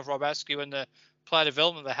coaching of Rob Askew and the player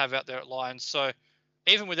development they have out there at Lions. So,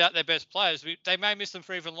 even without their best players, they may miss them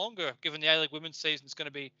for even longer, given the A-League women's season is going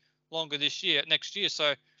to be longer next year.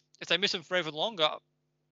 So if they miss them for even longer,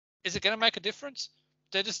 is it going to make a difference?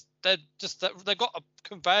 They've got a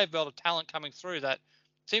conveyor belt of talent coming through that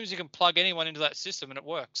seems you can plug anyone into that system and it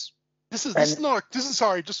works.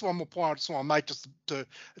 Sorry, just one more point I just want to make, just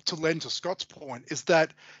to lend to Scott's point, is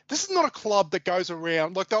that this is not a club that goes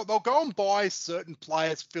around, like they'll go and buy certain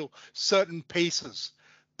players, fill certain pieces.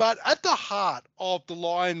 But at the heart of the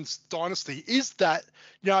Lions dynasty is that,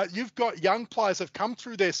 you've got young players that have come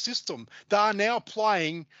through their system that are now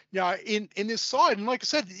playing, in this side. And like I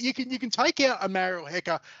said, you can take out a Mariel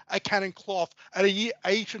Hecker, a Cannon Clough, and a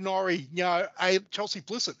Ishonori, a Chelsea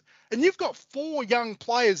Blissett. And you've got 4 young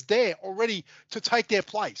players there already to take their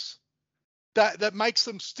place. That makes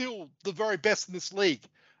them still the very best in this league.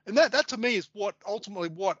 And that to me is what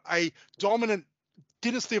a dominant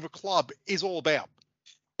dynasty of a club is all about.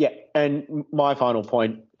 Yeah, and my final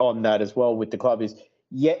point on that as well with the club is,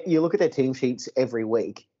 you look at their team sheets every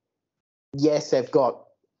week. Yes, they've got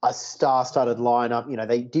a star-studded lineup.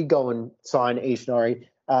 They did go and sign Ishonori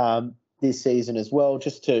this season as well,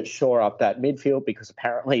 just to shore up that midfield, because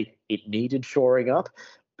apparently it needed shoring up.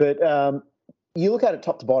 But you look at it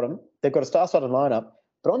top to bottom, they've got a star-studded lineup,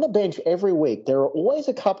 but on the bench every week there are always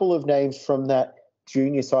a couple of names from that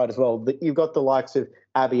junior side as well. You've got the likes of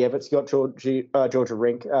Abby Everts, you've got Georgia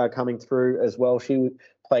Rink coming through as well. She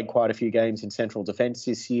played quite a few games in central defence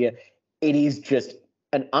this year. It is just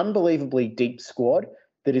an unbelievably deep squad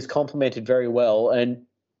that is complemented very well. And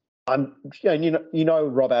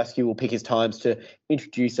Rob Askew will pick his times to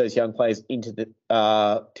introduce those young players into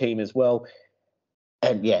the team as well.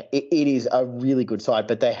 And yeah, it is a really good side,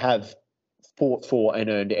 but they have fought for and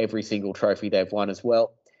earned every single trophy they've won as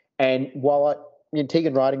well. And while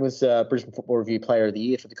Tegan Riding was Brisbane Football Review Player of the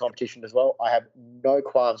Year for the competition as well, I have no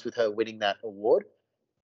qualms with her winning that award.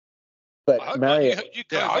 But Mario, you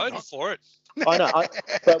voted for it. I know.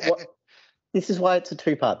 This is why it's a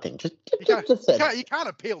two-part thing. You can't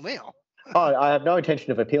appeal now. I have no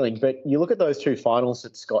intention of appealing, but you look at those two finals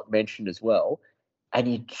that Scott mentioned as well, and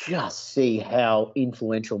you just see how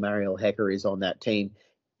influential Mariel Hecker is on that team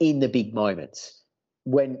in the big moments.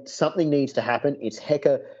 When something needs to happen, it's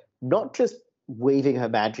Hecker not just weaving her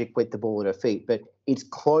magic with the ball at her feet, but it's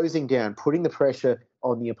closing down, putting the pressure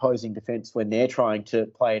on the opposing defence when they're trying to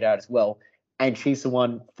play it out as well. And she's the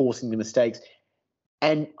one forcing the mistakes.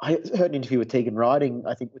 And I heard an interview with Tegan Riding,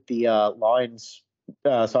 I think, with the Lions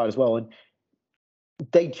side as well. And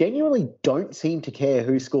they genuinely don't seem to care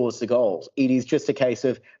who scores the goals. It is just a case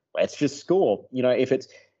of let's just score. If it's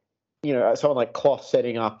someone like Cloth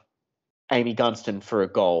setting up Amy Gunston for a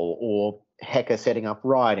goal or Hecker setting up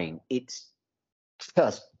Riding, it's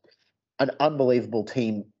just an unbelievable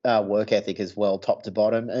team work ethic as well, top to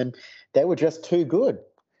bottom, and they were just too good.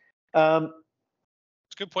 It's a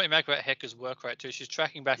good point you make about Hecker's work rate too. She's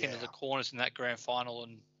tracking back into the corners in that grand final,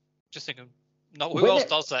 and just thinking, who else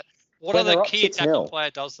does that? What other key attacking player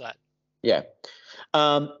does that? Yeah.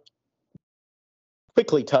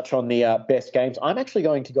 Quickly touch on the best games. I'm actually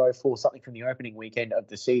going to go for something from the opening weekend of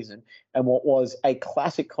the season and what was a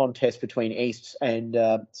classic contest between East and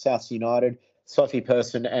South United. Sophie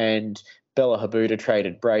Person and Bella Habuda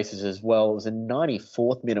traded braces as well. It was a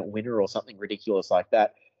 94th minute winner or something ridiculous like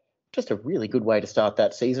that. Just a really good way to start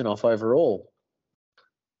that season off overall.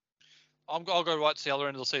 I'll go right to the other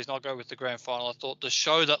end of the season. I'll go with the grand final. I thought the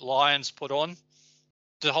show that Lions put on,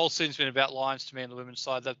 the whole season's been about Lions to me on the women's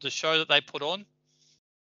side. The show that they put on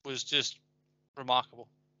was just remarkable.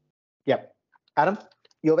 Yep. Adam,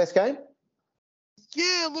 your best game?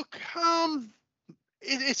 Yeah, look,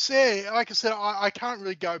 it's there. Like I said, I can't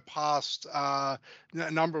really go past a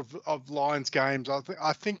number of Lions games.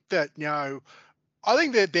 I think that, I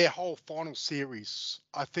think that their whole final series,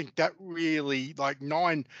 I think that really, like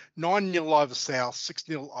 9-0 over South,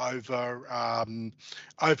 6-0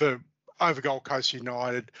 over Gold Coast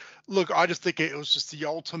United. Look, I just think it was just the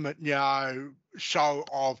ultimate, show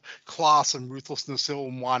of class and ruthlessness all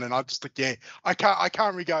in one. And I just think, I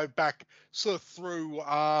can't really go back sort of through,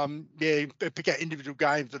 pick out individual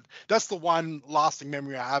games, but that's the one lasting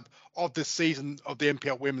memory I have of this season of the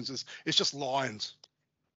NPL Women's is it's just Lions.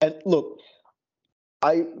 And look,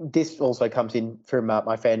 this also comes in from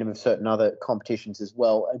my fandom of certain other competitions as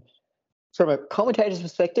well. And from a commentator's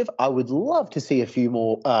perspective, I would love to see a few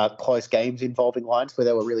more close games involving Lions where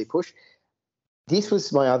they were really pushed. This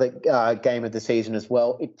was my other game of the season as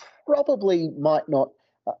well. It probably might not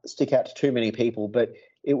stick out to too many people, but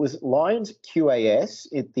it was Lions QAS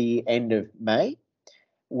at the end of May,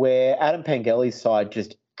 where Adam Pangeli's side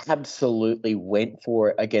just absolutely went for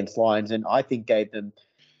it against Lions, and I think gave them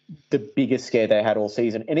the biggest scare they had all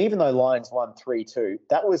season. And even though Lions won 3-2,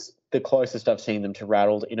 that was the closest I've seen them to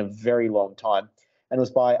rattled in a very long time. And it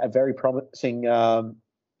was by a very promising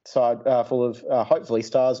side full of, hopefully,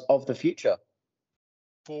 stars of the future.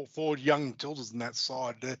 For young Tildas in that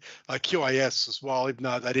side, QAS as well, even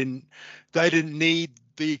though they didn't need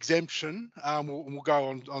the exemption. We'll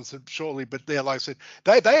go on shortly, but like I said,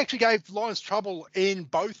 they actually gave Lions trouble in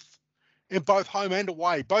both home and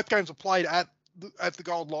away. Both games were played at the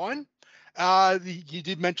gold line. You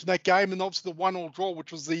did mention that game, and obviously the 1-1 draw,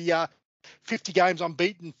 which was the 50 games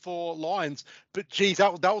unbeaten for Lions. But geez,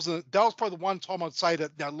 that was probably the one time I'd say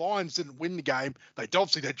that Lions didn't win the game. They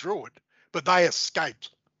drew it, but they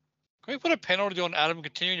escaped. Can we put a penalty on Adam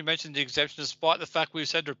continuing to mention the exemption, despite the fact we've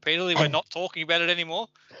said repeatedly we're not talking about it anymore?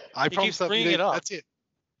 I promise that bringing it up.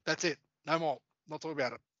 That's it. No more. Not talking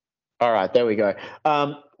about it. All right, there we go.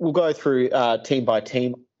 We'll go through team by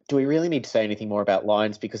team. Do we really need to say anything more about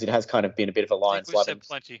Lions, because it has kind of been a bit of a Lions love? Said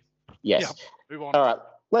plenty. Yes. Yeah, move on. All right,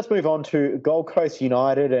 let's move on to Gold Coast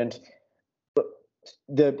United, and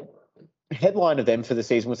the headline of them for the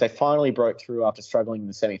season was they finally broke through after struggling in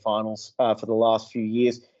the semi-finals for the last few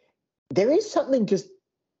years. There is something just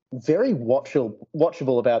very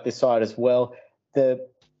watchable about this side as well.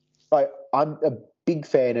 I'm a big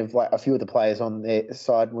fan of a few of the players on their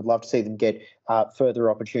side. Would love to see them get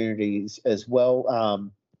further opportunities as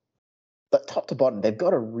well. But top to bottom, they've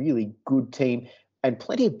got a really good team and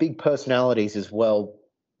plenty of big personalities as well,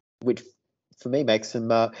 which for me makes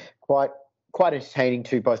them quite entertaining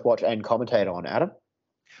to both watch and commentate on. Adam?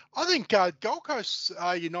 I think Gold Coast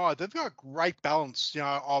United, they've got a great balance,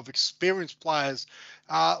 of experienced players,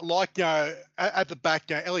 at the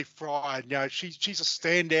back, Ellie Fry, she's a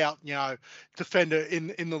standout, defender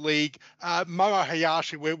in the league. Momo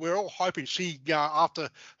Hayashi, we're all hoping she, after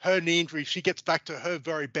her knee injury, she gets back to her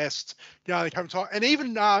very best, and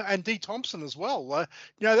even and Dee Thompson as well.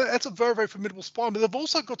 That's a very, very formidable spine. But they've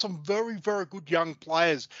also got some very, very good young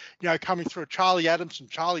players, coming through. Charlie Adamson,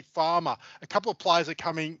 Charlie Farmer, a couple of players that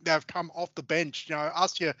have come off the bench.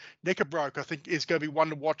 Asya Neckerbroke, I think, is going to be one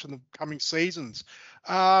to watch in the coming seasons.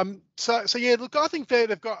 So yeah, look, I think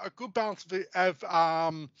they've got a good balance of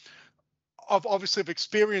obviously of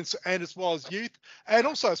experience and as well as youth, and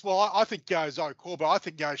also as well, I think Zoe Corber, I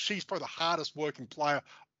think she's probably the hardest working player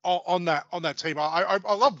on that team. I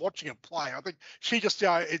love watching her play. I think she just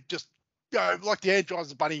like the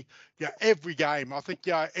Energizer Bunny, every game. I think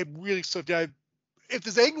it really sort of if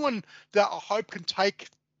there's anyone that I hope can take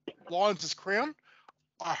Lions' crown,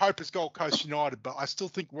 I hope it's Gold Coast United, but I still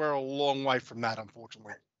think we're a long way from that,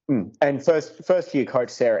 unfortunately. And first year coach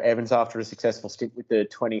Sarah Evans after a successful stint with the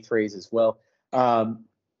 23s as well. I'm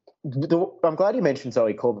glad you mentioned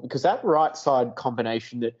Zoe Corbett because that right side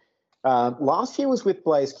combination that last year was with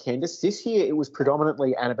Blaise Kendis. This year it was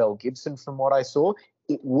predominantly Annabelle Gibson from what I saw.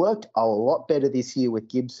 It worked a lot better this year with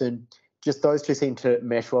Gibson. Just those two seem to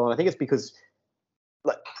mesh well. And I think it's because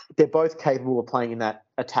they're both capable of playing in that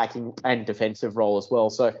attacking and defensive role as well.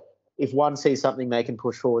 So if one sees something they can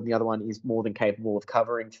push forward, the other one is more than capable of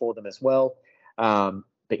covering for them as well.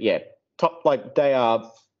 But yeah, they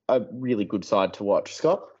are a really good side to watch.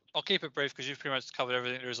 Scott? I'll keep it brief because you've pretty much covered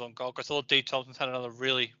everything there is on Gold Coast. I thought D. Thompson's had another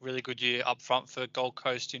really, really good year up front for Gold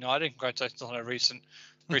Coast United. Congratulations on a recent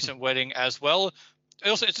wedding as well.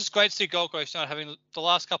 Also, it's just great to see Gold Coast United having the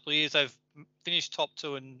last couple of years they've finished top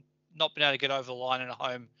two and not been able to get over the line in a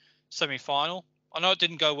home semi-final. I know it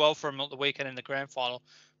didn't go well for them at the weekend in the grand final,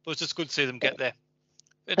 but it's just good to see them get there.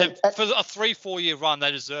 For a 3-4 year run,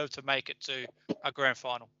 they deserve to make it to a grand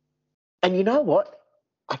final. And you know what?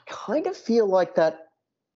 I kind of feel like that,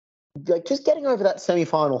 like just getting over that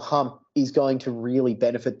semi-final hump is going to really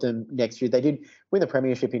benefit them next year. They did win the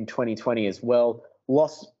premiership in 2020 as well,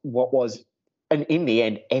 lost what was, and in the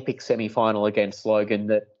end, epic semi-final against Logan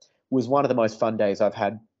that was one of the most fun days I've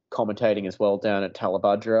had commentating as well down at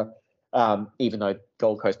Talabudra. Even though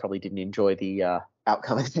Gold Coast probably didn't enjoy the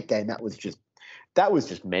outcome of that game, that was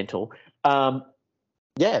just mental.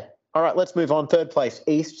 Yeah. All right, let's move on. Third place,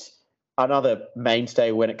 East, another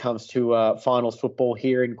mainstay when it comes to finals football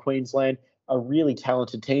here in Queensland. A really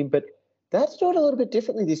talented team, but that's doing a little bit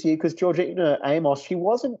differently this year because Georgina Amos, she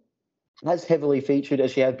wasn't as heavily featured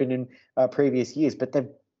as she had been in previous years, but they've,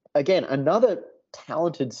 again, another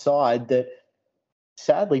talented side that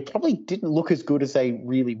sadly probably didn't look as good as they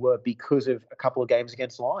really were because of a couple of games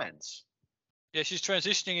against Lions. Yeah, she's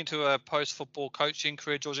transitioning into a post-football coaching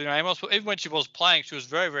career, Georgina Amos. But even when she was playing, she was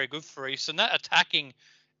very, very good for East. And that attacking,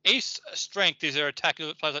 East's strength is their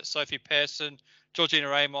attacking players like Sophie Pearson,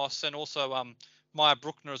 Georgina Amos, and also Maya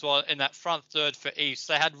Bruckner as well in that front third for East.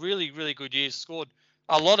 They had really, really good years, scored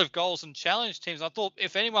a lot of goals and challenged teams. I thought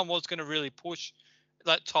if anyone was going to really push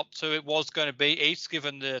that top two, it was going to be East,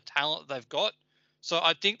 given the talent they've got. So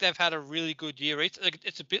I think they've had a really good year.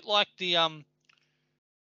 It's a bit like they're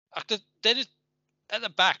just at the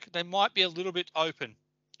back. They might be a little bit open.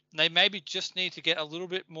 They maybe just need to get a little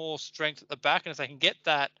bit more strength at the back. And if they can get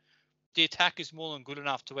that, the attack is more than good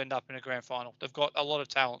enough to end up in a grand final. They've got a lot of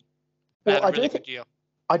talent. They had a really good year.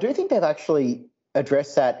 I do think they've actually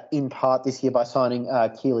addressed that in part this year by signing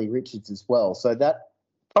Keely Richards as well. So that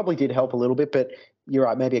probably did help a little bit, but you're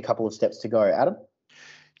right, maybe a couple of steps to go. Adam?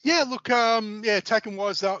 Yeah, look,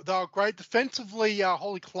 attacking-wise, they were great. Defensively,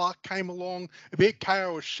 Holly Clark came along a bit.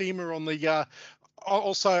 Kao Oshima on the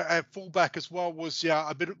also at fullback as well was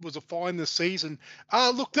a fine this season.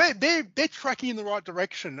 Look, they're tracking in the right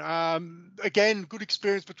direction. Again, good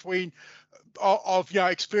experience between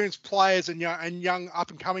experienced players and young up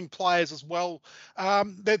and coming players as well.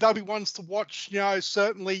 They'll be ones to watch.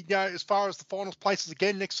 Certainly, as far as the finals places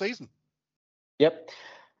again next season. Yep.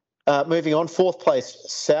 Moving on, fourth place,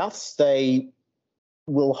 Souths. They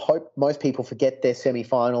will hope most people forget their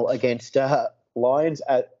semi-final against Lions.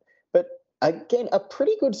 But again, a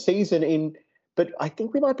pretty good season but I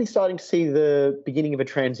think we might be starting to see the beginning of a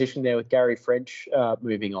transition there with Gary French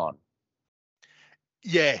moving on.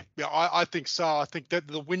 Yeah, I think so. I think that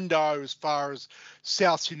the window as far as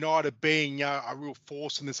South United being a real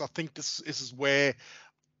force in this, I think this is where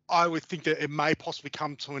I would think that it may possibly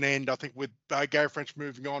come to an end. I think with Gary French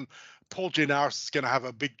moving on, Paul Gianaris is going to have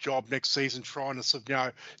a big job next season trying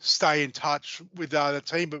to stay in touch with the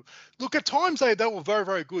team. But look, at times they were very,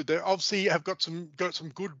 very good. They obviously have got some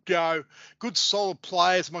good solid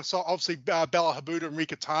players. Obviously Bella Habuda and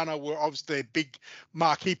Rika Tano were obviously their big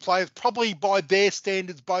marquee players. Probably by their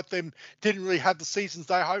standards, both of them didn't really have the seasons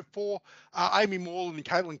they hoped for. Amy Moreland and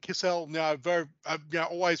Caitlin Kissel, very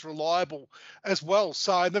always reliable as well.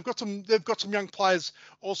 So they've got some young players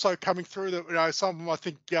also coming through that some of them I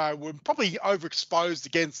think were probably overexposed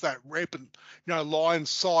against that rampant Lions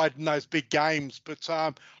side in those big games. But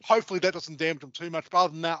hopefully that doesn't damage them too much. But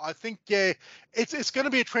other than that, I think it's going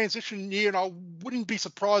to be a transition year, and I wouldn't be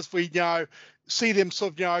surprised if we see them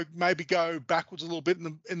maybe go backwards a little bit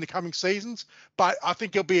in the coming seasons. But I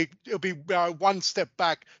think it'll be one step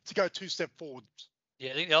back to go two step forwards.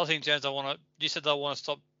 Yeah, I think the other thing, James, you said they want to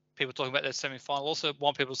stop people talking about their semi-final. Also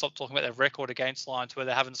want people to stop talking about their record against Lions where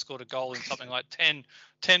they haven't scored a goal in something like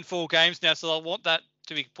 10 full games now. So I want that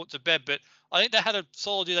to be put to bed. But I think they had a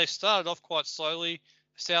solid year. They started off quite slowly,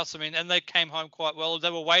 South, and they came home quite well.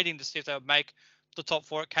 They were waiting to see if they would make the top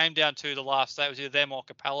four. It came down to the last day. It was either them or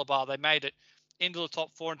Capalaba. They made it into the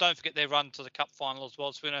top four. And don't forget their run to the cup final as well.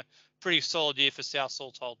 It's been a pretty solid year for South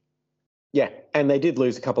Salthold. Yeah, and they did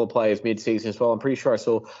lose a couple of players mid-season as well. I'm pretty sure I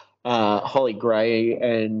saw Holly Gray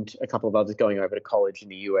and a couple of others going over to college in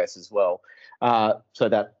the US as well. So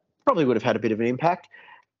that probably would have had a bit of an impact.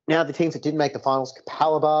 Now, the teams that didn't make the finals,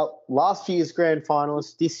 Capalaba, last year's grand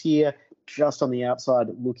finalists, this year just on the outside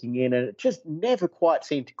looking in, and it just never quite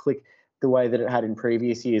seemed to click the way that it had in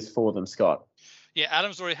previous years for them, Scott. Yeah,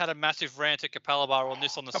 Adam's already had a massive rant at Capalaba on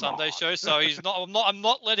this on the Sunday show, so he's not. I'm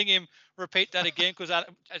not letting him repeat that again because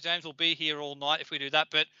James will be here all night if we do that.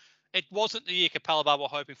 But it wasn't the year Capalaba were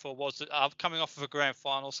hoping for. Was it coming off of a grand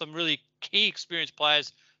final? Some really key experienced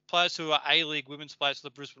players who are A-League women's players for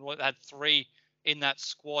the Brisbane Roar. They had 3 in that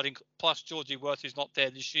squad, plus Georgie Worth, who's not there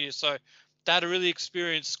this year. So they had a really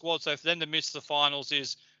experienced squad. So for them to miss the finals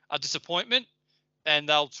is a disappointment, and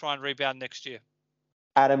they'll try and rebound next year.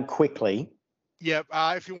 Adam, quickly. Yeah,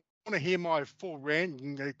 if you want to hear my full rant,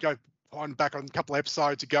 you can go on back on a couple of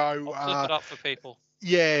episodes ago. I'll flip it up for people.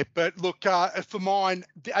 Yeah, but look, for mine,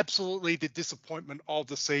 absolutely the disappointment of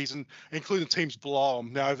the season, including teams below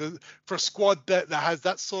them. Now, for a squad that has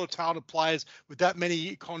that sort of talented players with that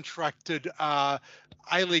many contracted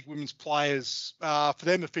A-League women's players, for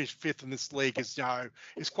them to finish 5th in this league is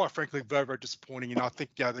quite frankly very, very disappointing. And I think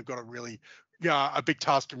they've got a really a big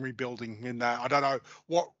task in rebuilding in that. I don't know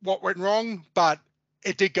what went wrong, but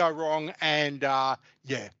it did go wrong, and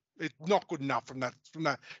it's not good enough from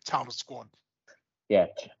that talented squad. Yeah.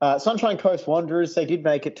 Sunshine Coast Wanderers, they did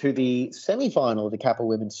make it to the semi-final of the Kappa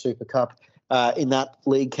Women's Super Cup in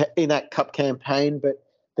that cup campaign, but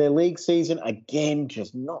their league season, again,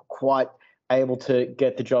 just not quite able to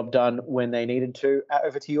get the job done when they needed to.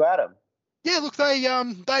 Over to you, Adam. Yeah, look, they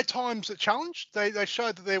at times a challenge. They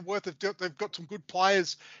showed that they're worth it. They've got some good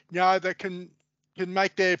players, that can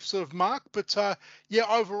make their sort of mark. But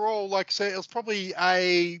overall, like I said, it was probably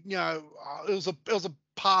it was a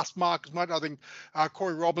past mark as much. I think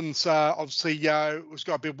Corey Robbins obviously has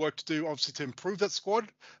got a bit of work to do, obviously, to improve that squad.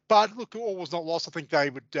 But look, all was not lost. I think they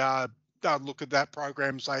would look at that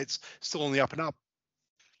program and say it's still on the up and up.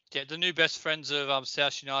 Yeah, the new best friends of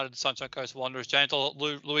South United, Sunshine Coast Wanderers. James,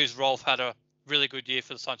 Louise Rolfe had a really good year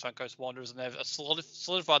for the Sunshine Coast Wanderers, and they've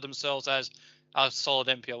solidified themselves as a solid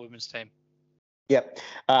NPL women's team. Yep.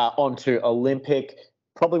 On to Olympic.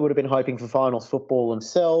 Probably would have been hoping for finals football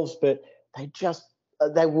themselves, but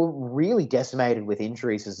they were really decimated with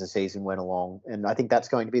injuries as the season went along, and I think that's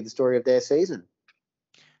going to be the story of their season.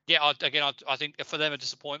 Yeah, I think for them a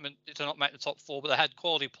disappointment to not make the top 4, but they had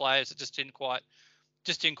quality players that just didn't quite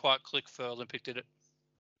click for Olympic, did it?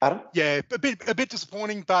 Adam? Yeah, a bit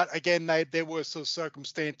disappointing, but again, there were sort of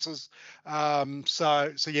circumstances.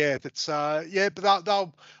 So yeah, that's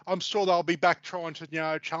but I'm sure they'll be back trying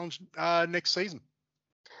to challenge next season.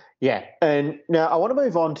 Yeah, and now I want to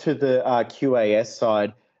move on to the QAS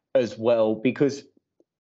side as well, because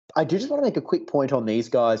I do just want to make a quick point on these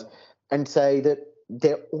guys and say that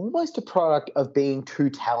they're almost a product of being too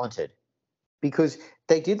talented, because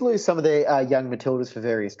they did lose some of their young Matildas for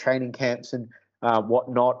various training camps and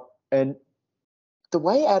whatnot. And the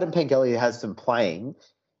way Adam Pengelly has them playing,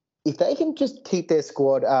 if they can just keep their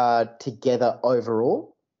squad together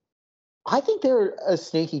overall, I think they're a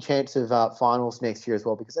sneaky chance of finals next year as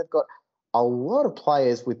well, because they've got a lot of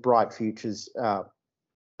players with bright futures off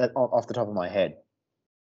the top of my head.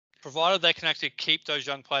 Provided they can actually keep those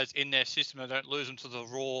young players in their system and don't lose them to the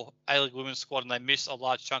raw A-League women's squad and they miss a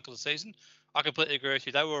large chunk of the season, I completely agree with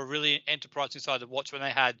you. They were a really enterprising side to watch when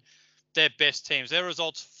they had their best teams. Their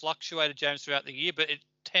results fluctuated, James, throughout the year, but it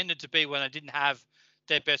tended to be when they didn't have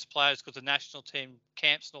their best players because the national team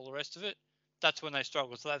camps and all the rest of it. That's when they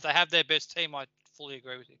struggle. So if they have their best team, I fully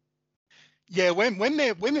agree with you. Yeah, when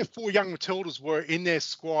their 4 young Matildas were in their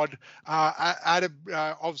squad,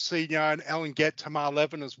 obviously, and Ellen Gett, Tamar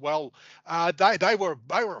Levin as well, they were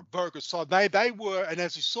a very good side. They were, and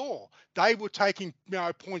as you saw, they were taking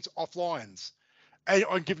points off Lions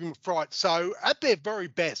and giving them a fright. So at their very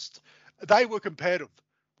best, they were competitive.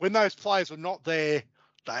 When those players were not there,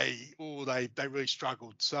 they really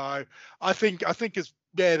struggled. So I think it's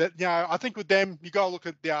I think with them you got to look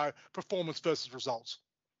at performance versus results.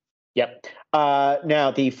 Yep.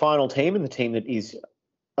 Now the final team, and the team that is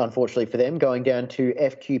unfortunately for them going down to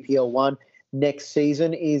FQPL 1 next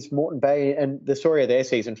season, is Moreton Bay, and the story of their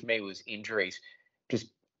season for me was injuries, just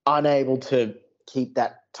unable to keep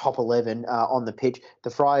that top 11 on the pitch. The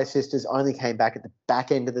Fryer sisters only came back at the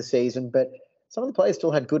back end of the season, but some of the players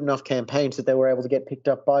still had good enough campaigns that they were able to get picked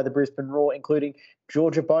up by the Brisbane Roar, including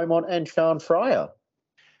Georgia Beaumont and Sian Fryer.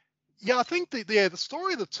 Yeah, I think the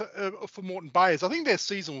story for Moreton Bay is I think their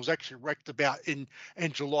season was actually wrecked about in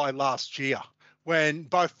July last year when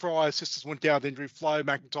both Fryer sisters went down with injury. Flo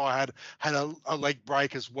McIntyre had a leg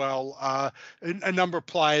break as well. A number of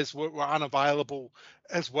players were unavailable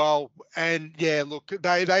as well. And yeah, look,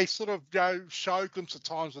 they sort of showed glimpses at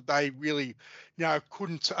times that they really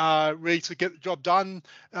couldn't really to get the job done.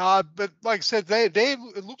 But like I said,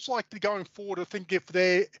 it looks like they're going forward. I think if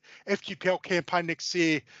their FQPL campaign next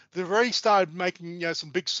year, they've already started making some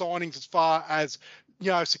big signings as far as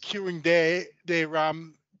securing their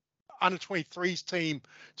under 23s team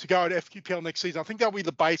to go to FQPL next season. I think that'll be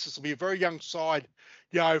the basis. It'll be a very young side,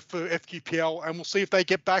 for FQPL, and we'll see if they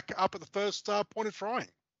get back up at the first point of trying.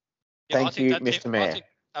 Yeah, Thank you, Mr. Mayor.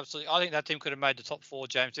 Absolutely. I think that team could have made the top 4,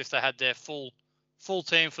 James, if they had their full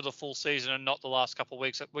team for the full season and not the last couple of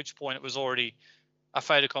weeks, at which point it was already a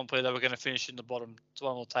fait accompli. They were going to finish in the bottom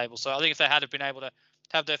of the table. So I think if they had been able to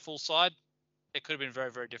have their full side, it could have been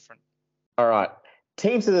very, very different. All right.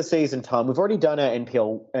 Teams of the season time. We've already done our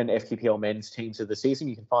NPL and FQPL men's teams of the season.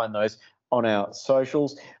 You can find those on our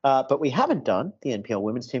socials. But we haven't done the NPL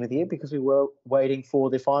women's team of the year because we were waiting for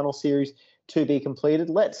the final series to be completed.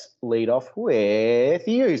 Let's lead off with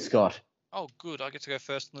you, Scott. Oh, good. I get to go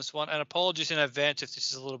first on this one. And apologies in advance if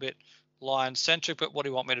this is a little bit Lions-centric, but what do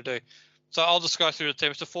you want me to do? So I'll just go through the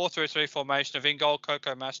team. It's a 4-3-3 formation of in goal,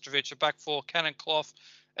 Coco Mastrovic, a back 4, Cannon Clough,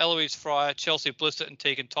 Eloise Fryer, Chelsea Blissett and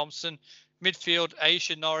Tegan Thompson. Midfield,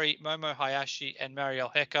 Aisha Norrie, Momo Hayashi and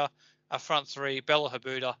Marielle Hecker. A front 3, Bella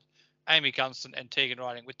Habuda, Amy Gunston and Tegan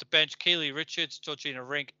Riding. With the bench, Keely Richards, Georgina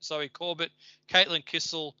Rink, Zoe Corbett, Caitlin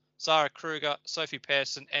Kissel, Zara Kruger, Sophie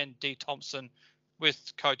Pearson and Dee Thompson,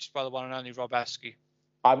 with coached by the one and only Rob Askew.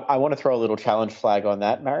 I want to throw a little challenge flag on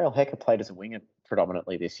that. Marielle Hecker played as a winger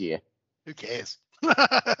predominantly this year. Who cares?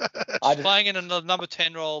 She's playing in a number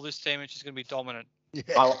 10 role this team, and she's going to be dominant.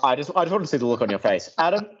 Yeah. I just want to see the look on your face,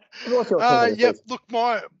 Adam. What's your team? Yep. Look,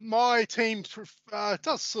 my team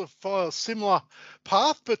does sort of follow a similar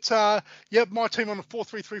path, but my team on a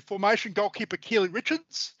 4-3-3 formation. Goalkeeper Keely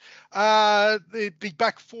Richards, the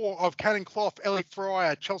back 4 of Cannon Clough, Ellie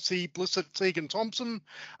Fryer, Chelsea Blissett, Tegan Thompson.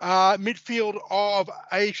 Midfield of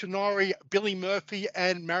Aisha Norrie, Billy Murphy,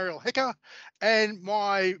 and Marielle Hecker, and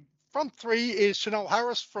my front 3 is Chanel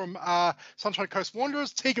Harris from Sunshine Coast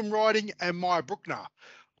Wanderers, Tegan Riding, and Maya Bruckner.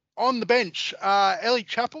 On the bench, Ellie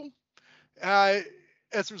Chappell as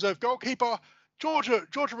the reserve goalkeeper, Georgia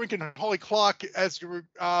Rink and Holly Clark as your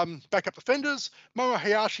backup defenders, Momo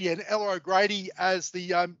Hayashi and Ella O'Grady as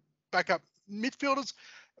the backup midfielders,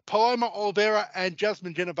 Paloma Oliveira and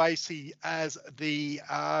Jasmine Genovese as the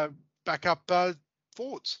backup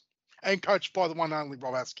forwards, and coached by the one and only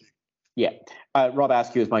Rob Askew. Yeah, Rob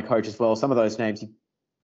Askew is my coach as well. Some of those names, I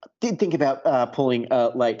did think about pulling a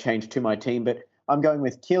late change to my team, but I'm going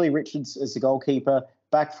with Keely Richards as the goalkeeper,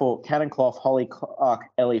 back 4, Cannon Clough, Holly Clark,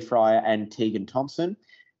 Ellie Fryer, and Tegan Thompson.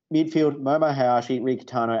 Midfield, Momo Hayashi, Rika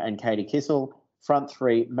Tano, and Katie Kissel. Front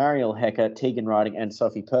 3, Marielle Hecker, Tegan Riding, and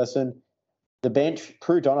Sophie Person. The bench,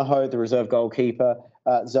 Prue Donahoe, the reserve goalkeeper,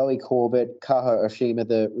 Zoe Corbett, Kaho Oshima,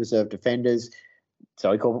 the reserve defenders.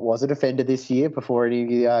 Zoe Corbett was a defender this year before any of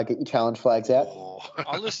you get your challenge flags out.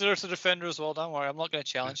 I'll listen to her as a defender as well. Don't worry. I'm not going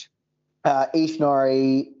to challenge. Ish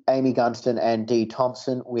Norrie, Amy Gunston, and Dee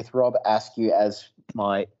Thompson, with Rob Askew as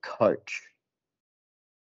my coach.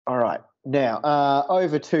 All right. Now,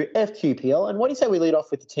 over to FQPL. And what do you say we lead off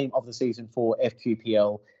with the team of the season for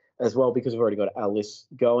FQPL as well, because we've already got our list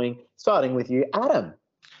going. Starting with you, Adam.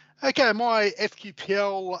 Okay, my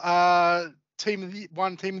FQPL team of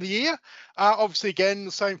the year. Obviously, again,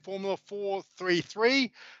 the same formula,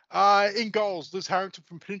 4-3-3. In goals, Liz Harrington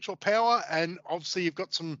from Peninsula Power, and obviously you've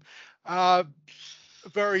got some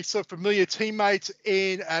very sort of familiar teammates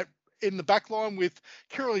in the back line with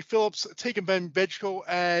Kiralee Phillips, Tegan Van Bedgel,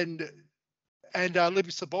 and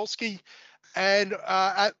Libby Sobolski, and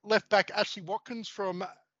at left back Ashley Watkins from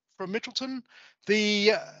Mitchelton.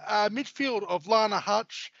 The midfield of Lana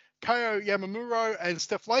Hutch, Kayo Yamamuro, and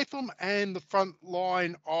Steph Latham, and the front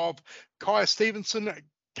line of Kaya Stevenson,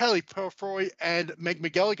 Kaylee Purfroy, and Meg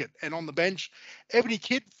McGilligan. And on the bench, Ebony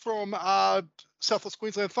Kidd from Southwest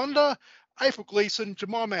Queensland Thunder, April Gleeson,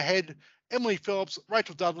 Jemima Head, Emily Phillips,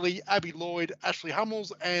 Rachel Dudley, Abby Lloyd, Ashley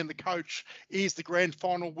Hummels, and the coach is the grand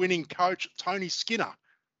final winning coach, Tony Skinner.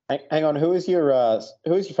 Hang on, who is your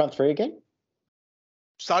front 3 again?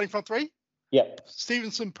 Starting front 3? Yep.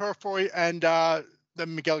 Stevenson, Purfroy, and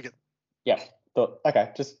then McGilligan. Yep. Okay,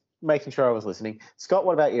 just making sure I was listening. Scott,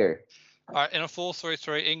 what about you? All right, in a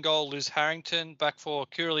 4-3-3, in goal, Liz Harrington. Back 4,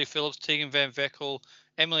 Kiralee Phillips, Tegan Van Veckel,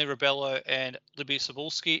 Emily Rebello, and Libby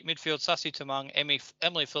Sobolski. Midfield, Sassy Tamung, Emily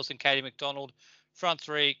Phillips, and Katie McDonald. Front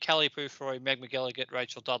three, Callie Pufroy, Meg McGilligan,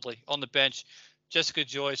 Rachel Dudley. On the bench, Jessica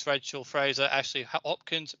Joyce, Rachel Fraser, Ashley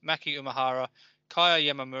Hopkins, Maki Umahara,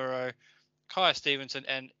 Kaya Yamamuro, Kaya Stevenson,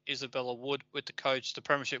 and Isabella Wood, with the coach, the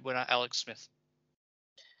premiership winner, Alex Smith.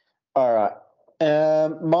 All right.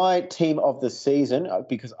 My team of the season,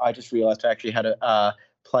 because I just realised I actually had a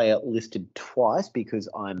player listed twice because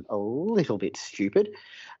I'm a little bit stupid.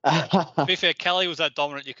 To be fair, Callie was that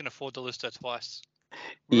dominant, you can afford to list her twice.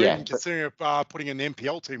 We're Yeah, even considering putting in the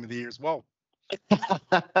NPL team of the year as well.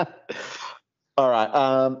 All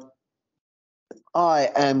right. I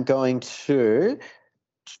am going to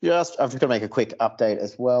I'm just going to make a quick update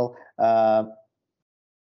as well. Okay.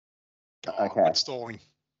 Quit stalling.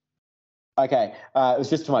 Okay. It was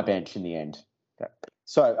just to my bench in the end. Okay.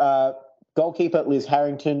 So, goalkeeper Liz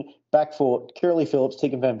Harrington, back four Kiralee Phillips,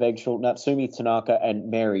 Tegan Van Vegschel, Natsumi Tanaka, and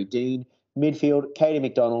Mary Dean. Midfield, Katie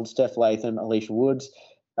McDonald, Steph Latham, Alicia Woods.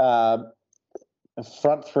 Front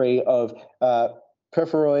three of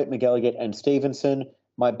Purfoy, McGilligan, and Stevenson.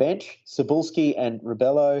 My bench, Cebulski and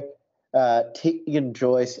Rebello, Tegan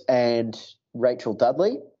Joyce and Rachel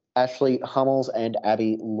Dudley, Ashley Hummels and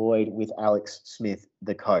Abby Lloyd, with Alex Smith,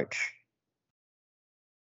 the coach.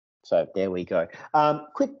 So there we go. Now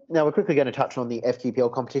we're quickly going to touch on the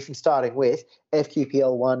FQPL competition, starting with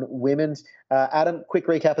FQPL 1 Women's. Adam, quick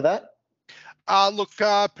recap of that.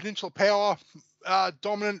 Peninsula Power,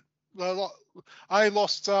 dominant. I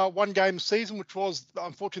lost one game this season, which was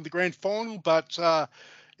unfortunately the grand final, but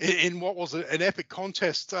in what was an epic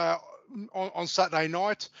contest on Saturday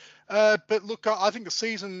night. But look, I think the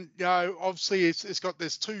season, obviously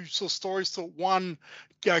there's two sort of stories to it. One,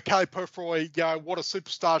 Kelly Purfoy, what a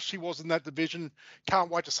superstar she was in that division.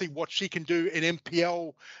 Can't wait to see what she can do in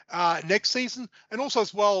NPL next season. And also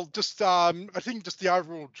as well, just I think just the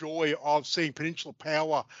overall joy of seeing Peninsula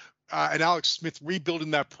Power and Alex Smith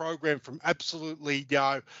rebuilding that program from absolutely,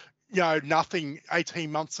 nothing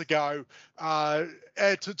 18 months ago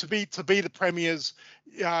to be the premiers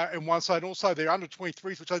in one side. And also their under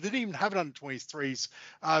 23s, which I didn't even have an under 23s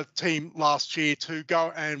team last year, to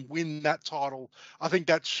go and win that title. I think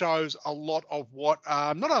that shows a lot of what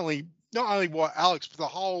not only what Alex, but the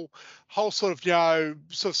whole sort of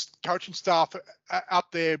coaching staff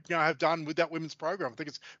out there have done with that women's program. I think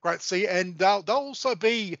it's great to see, and they'll also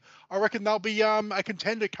be, I reckon they'll be a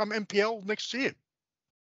contender come NPL next year.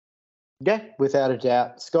 Yeah, without a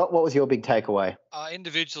doubt. Scott, what was your big takeaway?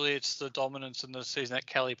 Individually, it's the dominance in the season that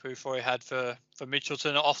Kelly Pufroy had for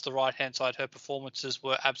Mitchelton. Off the right-hand side, her performances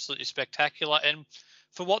were absolutely spectacular. And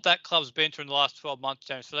for what that club's been through in the last 12 months,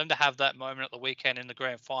 James, for them to have that moment at the weekend in the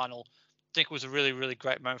grand final, I think it was a really, really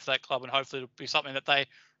great moment for that club. And hopefully it'll be something that they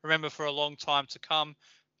remember for a long time to come.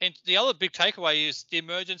 And the other big takeaway is the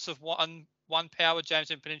emergence of one power,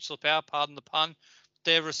 James, in Peninsula Power, pardon the pun.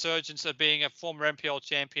 Their resurgence of being a former NPL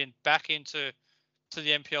champion back into the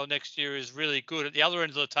NPL next year is really good. At the other end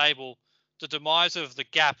of the table, the demise of the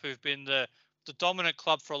Gap, who've been the dominant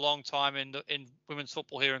club for a long time in women's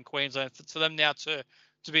football here in Queensland, for them now to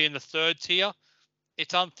be in the third tier,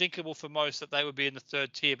 it's unthinkable for most that they would be in the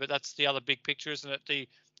third tier. But that's the other big picture, isn't it?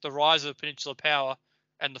 The rise of Peninsula Power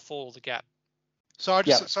and the fall of the Gap. So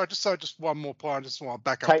just one more point. I just want to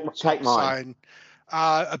back up. Take mine.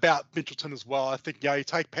 About Mitchelton as well. I think you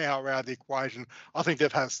take Power out of the equation. I think they've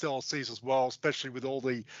had a stellar season as well, especially with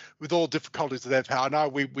all difficulties that they've had. I know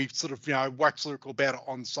we've sort of waxed lyrical about it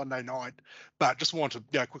on Sunday night, but just want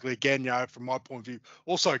to quickly again, from my point of view,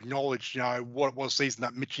 also acknowledge what it was season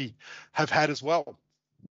that Mitchie have had as well.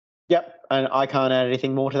 Yep, and I can't add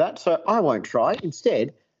anything more to that, so I won't try.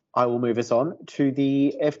 Instead, I will move us on to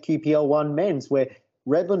the FQPL 1 men's, where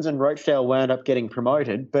Redlands and Rochdale wound up getting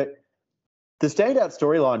promoted, but the standout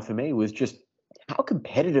storyline for me was just how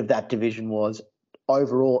competitive that division was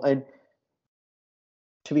overall. And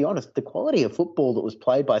to be honest, the quality of football that was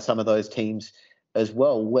played by some of those teams as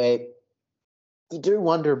well, where you do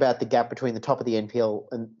wonder about the gap between the top of the NPL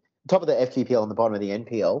and top of the FQPL and the bottom of the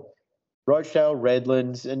NPL. Rochdale,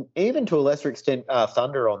 Redlands, and even to a lesser extent,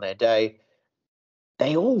 Thunder on their day,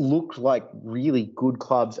 they all looked like really good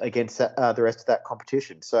clubs against the rest of that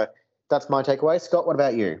competition. So that's my takeaway. Scott, what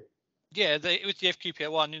about you? Yeah, with the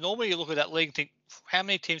FQPL 1, normally you look at that league and think how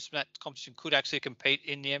many teams from that competition could actually compete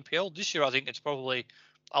in the NPL. This year, I think it's probably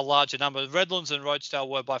a larger number. Redlands and Rochdale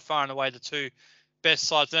were by far and away the two best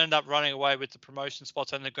sides. They ended up running away with the promotion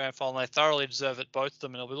spots and the grand final. They thoroughly deserve it, both of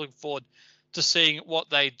them, and I'll be looking forward to seeing what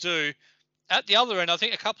they do. At the other end, I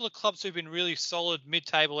think a couple of clubs who've been really solid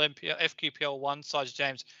mid-table FQPL 1 sides,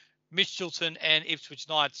 James, Mitchelton and Ipswich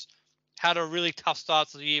Knights, had a really tough start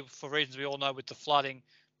to the year for reasons we all know with the flooding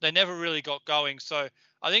they never really got going. So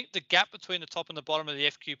I think the gap between the top and the bottom of the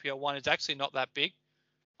FQPL 1 is actually not that big.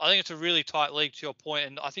 I think it's a really tight league, to your point,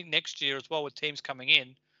 and I think next year as well, with teams coming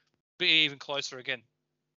in, be even closer again.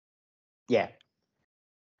 Yeah.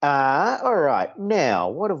 All right. Now,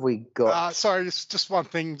 what have we got? Sorry, just one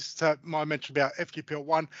thing that I mentioned about FQPL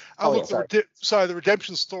 1. Sorry. The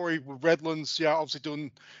redemption story with Redlands, obviously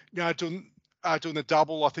doing the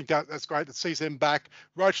double. I think that's great. That sees them back.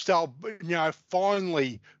 Rochdale,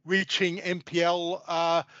 finally reaching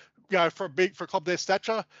NPL, for a club their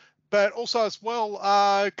stature, but also as well,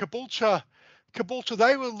 Caboolture,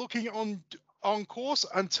 they were looking on course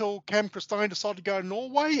until Cam Christine decided to go to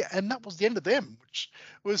Norway, and that was the end of them, which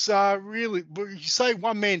was really, you say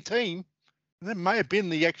one-man team, that may have been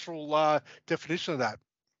the actual definition of that.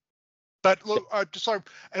 But look,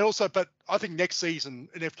 but I think next season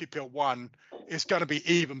in FQPL 1 is going to be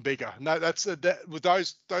even bigger. No, that's with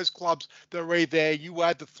those clubs that are already there. You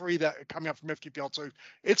add the 3 that are coming up from FQPL 2,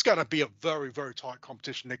 it's going to be a very, very tight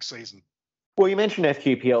competition next season. Well, you mentioned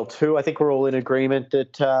FQPL 2. I think we're all in agreement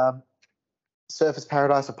that Surfers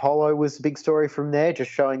Paradise Apollo was the big story from there,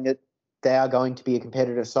 just showing that they are going to be a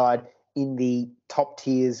competitive side in the top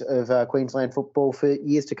tiers of Queensland football for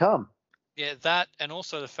years to come. Yeah, that, and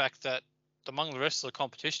also the fact that among the rest of the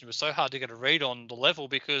competition, it was so hard to get a read on the level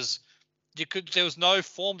because there was no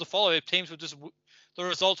form to follow. The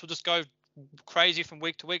results would just go crazy from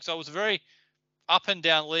week to week. So it was a very up and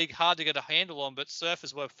down league, hard to get a handle on. But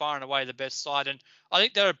Surfers were far and away the best side, and I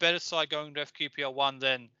think they're a better side going to FQPL 1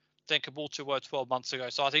 than Caboolture were 12 months ago.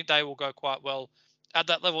 So I think they will go quite well at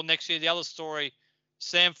that level next year. The other story,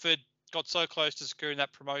 Samford got so close to securing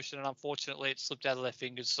that promotion, and unfortunately it slipped out of their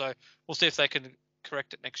fingers. So we'll see if they can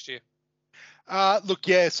correct it next year.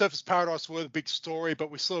 Surfers Paradise were the big story, but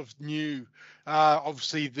we sort of knew,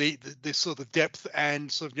 obviously, the sort of depth and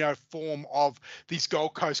sort of form of these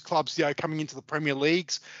Gold Coast clubs, coming into the Premier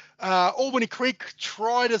Leagues. Albany Creek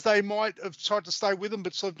tried as they might have tried to stay with them,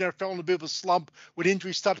 but sort of fell in a bit of a slump when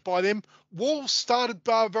injuries started by them. Wolves started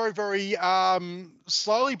very, very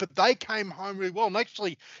slowly, but they came home really well. And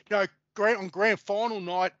actually, on grand final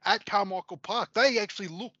night at Carmichael Park, they actually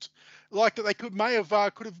looked like that they could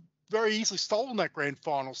have very easily stolen that grand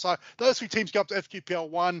final. So those 3 teams go up to FQPL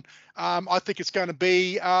 1. I think it's going to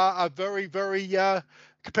be a very, very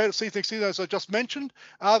competitive season next season, as I just mentioned.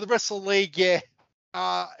 The rest of the league, headed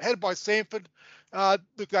by Samford.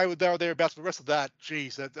 Look, they were thereabouts. But the rest of that,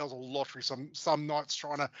 geez, that was a lottery. Some nights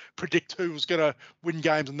trying to predict who was going to win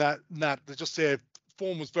games and that. Just their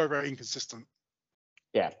form was very, very inconsistent.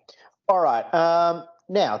 Yeah. All right.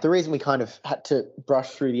 Now, the reason we kind of had to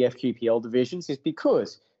brush through the FQPL divisions is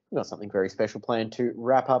because we've got something very special planned to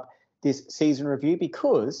wrap up this season review,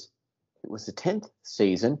 because it was the 10th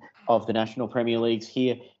season of the National Premier Leagues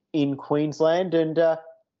here in Queensland. And,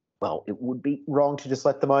 it would be wrong to just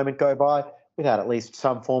let the moment go by without at least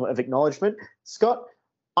some form of acknowledgement. Scott,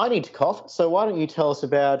 I need to cough, so why don't you tell us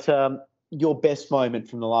about your best moment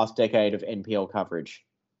from the last decade of NPL coverage?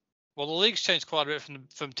 Well, the league's changed quite a bit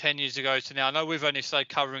from 10 years ago to now. I know we've only started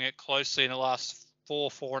covering it closely in the last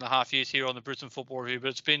 4.5 years here on the Brisbane Football Review,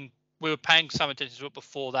 but we were paying some attention to it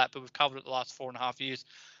before that, but we've covered it the last 4.5 years.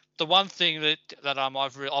 The one thing that I've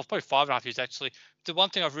probably 5.5 years actually. The one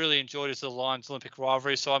thing I've really enjoyed is the Lions Olympic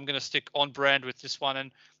rivalry, so I'm going to stick on brand with this one.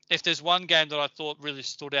 And if there's one game that I thought really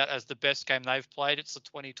stood out as the best game they've played, it's the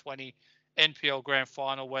 2020 NPL Grand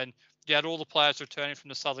Final, when you had all the players returning from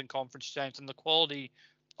the Southern Conference, James, and the quality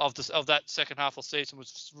of that second half of the season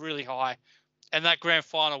was really high. And that grand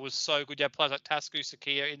final was so good. You had players like Tasku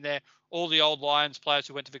Sakia in there. All the old Lions players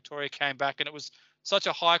who went to Victoria came back, and it was such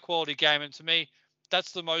a high-quality game. And to me,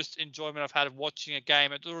 that's the most enjoyment I've had of watching a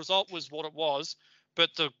game. And the result was what it was, but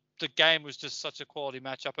the game was just such a quality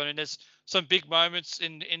matchup. I mean, there's some big moments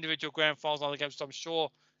in individual grand finals and other games, which I'm sure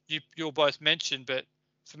you'll both mention. But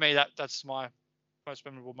for me, that's my most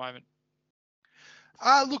memorable moment.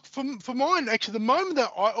 Look, for mine, actually, the moment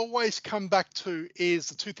that I always come back to is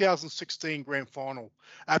the 2016 Grand Final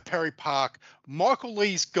at Perry Park. Michael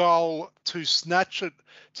Lee's goal to snatch it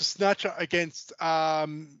against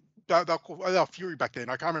they were Fury back then.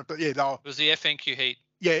 I can't remember, but yeah, it was the FNQ Heat.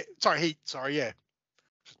 Yeah, Heat. Sorry, yeah.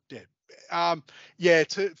 For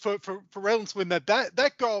Redlands to win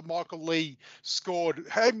that goal Michael Lee scored,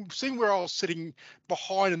 seeing where I was sitting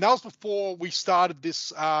behind, and that was before we started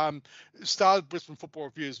this started Brisbane Football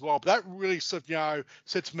Review as well. But that really sort of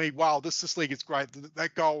said to me, wow, this league is great.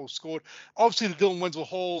 That goal was scored. Obviously, the Dylan Wenzel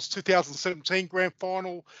Halls 2017 Grand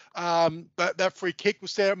Final, that free kick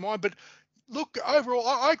was there at mine. But look, overall,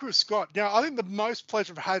 I agree with Scott. I think the most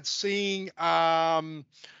pleasure I've had seeing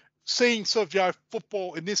sort of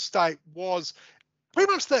football in this state was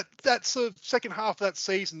pretty much that's the second half of that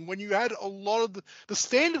season when you had a lot of the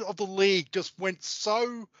standard of the league just went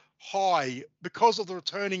so high because of the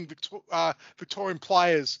returning Victorian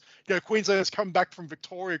players. Queenslanders coming back from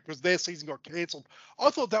Victoria because their season got cancelled.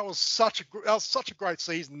 I thought that was such a great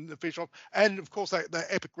season to finish off, and of course the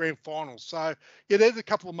epic grand finals. So yeah, there's a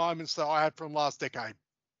couple of moments that I had from last decade.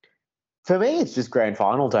 For me, it's just grand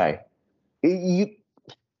final day.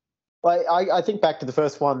 I think back to the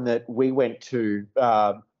first one that we went to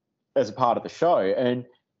as a part of the show, and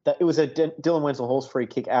that it was a Dylan Wenzel horse free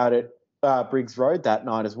kick out at Briggs Road that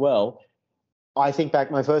night as well. I think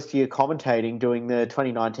back my first year commentating, doing the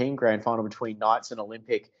 2019 grand final between Knights and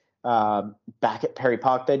Olympic back at Perry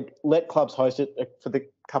Park. They'd let clubs host it for the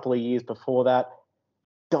couple of years before that.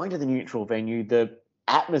 Going to the neutral venue, the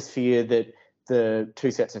atmosphere that the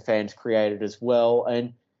two sets of fans created as well,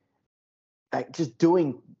 and just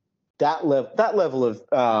doing that level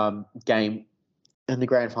of game in the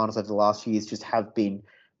grand finals over the last few years just have been,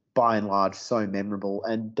 by and large, so memorable.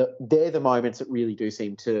 And they're the moments that really do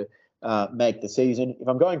seem to make the season. If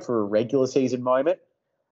I'm going for a regular season moment,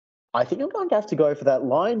 I think I'm going to have to go for that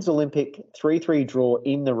Lions Olympic 3-3 draw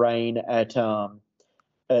in the rain at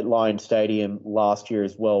Lions Stadium last year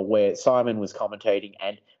as well, where Simon was commentating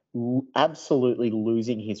and absolutely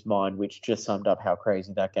losing his mind, which just summed up how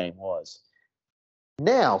crazy that game was.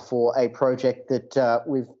 Now, for a project that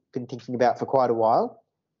we've been thinking about for quite a while,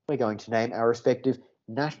 we're going to name our respective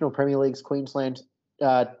National Premier League's Queensland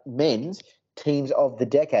men's teams of the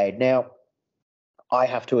decade. Now, I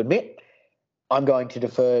have to admit, I'm going to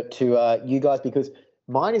defer to you guys because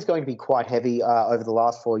mine is going to be quite heavy over the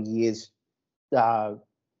last 4 years because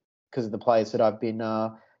of the players that I've been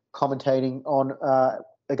commentating on are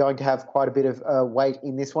going to have quite a bit of weight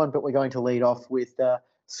in this one, but we're going to lead off with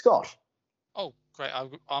Scott. Oh, great.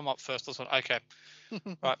 I'm up first this one. Okay.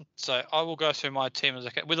 Right. So I will go through my team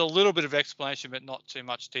with a little bit of explanation, but not too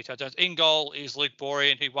much detail. In goal is Luke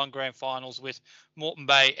Borean, who won grand finals with Moreton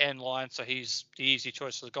Bay and Lions, so he's the easy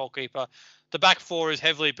choice for the goalkeeper. The back four is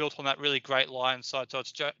heavily built on that really great Lions side, so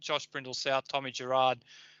it's Josh Brindle South, Tommy Gerard,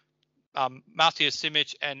 Matthias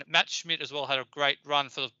Simic, and Matt Schmidt as well had a great run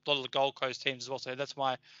for a lot of the Gold Coast teams as well. So that's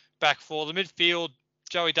my back four. The midfield,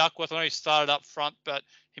 Joey Duckworth. I know he started up front, but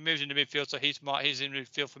he moved into midfield, so he's in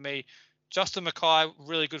midfield for me. Justin Mackay,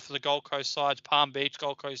 really good for the Gold Coast sides. Palm Beach,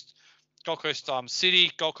 Gold Coast City,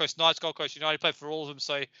 Gold Coast Knights, Gold Coast United. He played for all of them,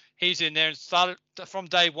 so he's in there and started from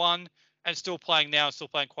day one and still playing now and still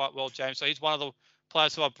playing quite well, James. So he's one of the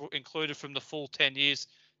players who I've included from the full 10 years.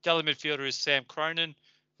 Delhi midfielder is Sam Cronin.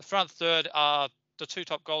 The front third are the two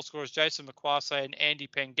top goal scorers, Jason McQuarrie and Andy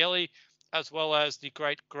Pengelly, as well as the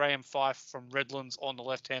great Graham Fife from Redlands on the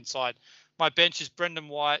left-hand side. My bench is Brendan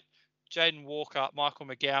White, Jaden Walker, Michael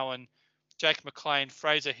McGowan, Jake McLean,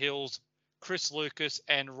 Fraser Hills, Chris Lucas,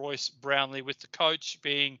 and Royce Brownlee, with the coach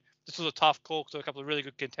being, this was a tough call because there were a couple of really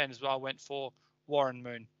good contenders, but I went for Warren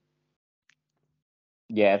Moon.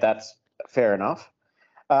 Yeah, that's fair enough.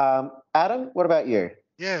 Adam, what about you?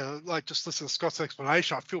 Yeah, like just listen to Scott's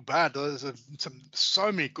explanation. I feel bad. There's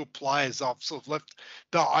so many good players I've sort of left.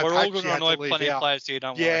 That We're all going to annoy plenty of players here,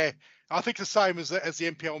 don't worry. Yeah, I think the same as the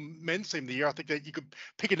NPL men's team of the year. I think that you could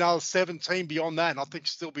pick another 17 beyond that, and I think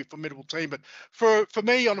still be a formidable team. But for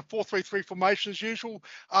me, on a 4-3-3 formation as usual,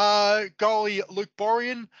 goalie Luke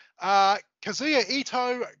Borean, Kazuya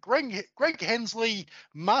Ito, Greg Hensley,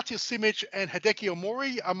 Matthias Simic, and Hideki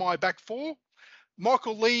Omori are my back four.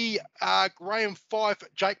 Michael Lee, Graham Fife,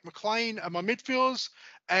 Jake McLean are my midfielders,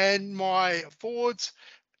 and my forwards,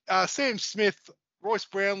 Sam Smith, Royce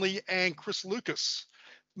Brownlee, and Chris Lucas.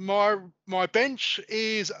 My bench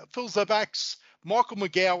is Phil Zabaks, Michael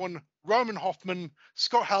McGowan, Roman Hoffman,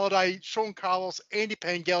 Scott Halliday, Sean Carlos, Andy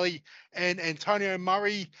Pengelly, and Antonio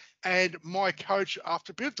Murray. And my coach,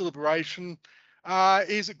 after a bit of deliberation,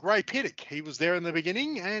 is Gray Pittock. He was there in the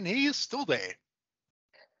beginning, and he is still there.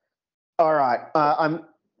 All right. I'm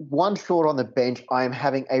one short on the bench. I am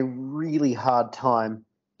having a really hard time.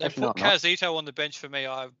 They put Kaz Ito on the bench for me.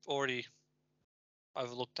 I've already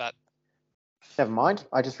overlooked that. Never mind.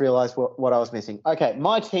 I just realised what I was missing. Okay,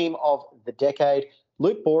 my team of the decade,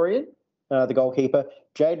 Luke Borean, the goalkeeper,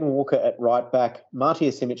 Jaden Walker at right back,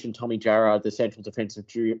 Matthias Simic and Tommy Gerard, the central defensive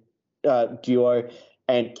duo,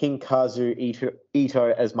 and King Kazu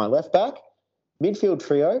Ito as my left back. Midfield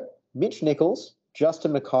trio, Mitch Nichols,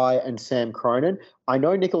 Justin Mackay and Sam Cronin. I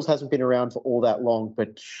know Nichols hasn't been around for all that long,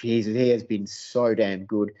 but geez, he has been so damn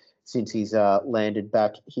good since he's landed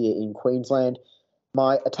back here in Queensland.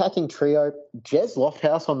 My attacking trio, Jez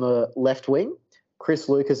Lofthouse on the left wing, Chris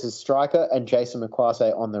Lucas as striker, and Jason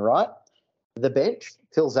McQuarrie on the right. The bench,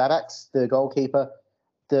 Phil Zabaks, the goalkeeper,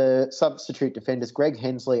 The substitute defenders, Greg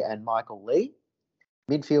Hensley and Michael Lee.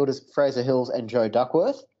 Midfielders, Fraser Hills and Joe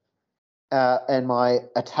Duckworth. And my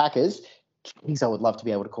attackers, geez, I would love to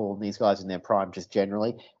be able to call these guys in their prime just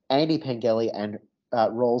generally, Andy Pengelly and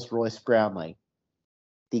Rolls-Royce Brownlee.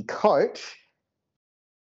 The coach,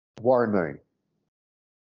 Warren Moon.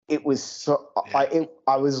 It was so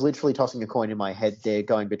I was literally tossing a coin in my head there,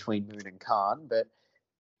 going between Moon and Khan, but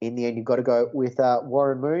in the end, you've got to go with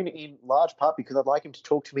Warren Moon, in large part because I'd like him to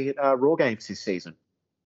talk to me at Raw Games this season.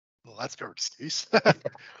 Well, that's no excuse.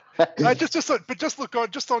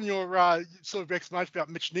 Just on your sort of explanation about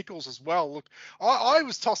Mitch Nichols as well. Look, I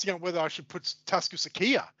was tossing up whether I should put Tasku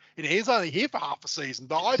Sakia in. He's only here for half a season,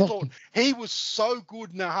 but I thought he was so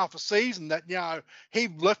good in that half a season that he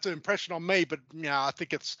left an impression on me. But I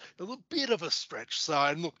think it's a little bit of a stretch. So,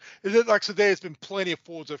 and look, like I said, there's been plenty of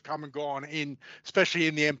forwards that have come and gone in, especially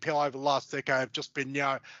in the NPL over the last decade. Have just been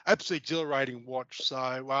absolutely exhilarating watch.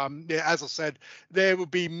 So, as I said, there will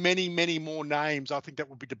be many more names. I think that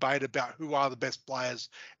will be debated about who are the best players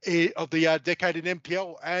of the decade in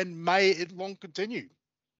NPL, and may it long continue.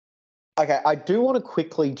 Okay, I do want to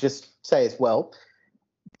quickly just say as well,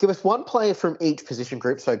 give us one player from each position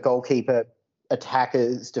group, so goalkeeper,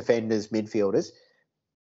 attackers, defenders, midfielders.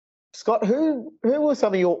 Scott, who were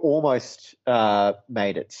some of your almost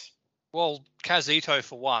made it? Well, Kazito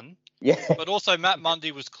for one. Yeah. But also Matt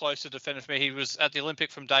Mundy was close to defender for me. He was at the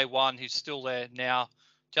Olympic from day one. He's still there now.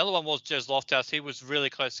 The other one was Jez Lofthouse. He was really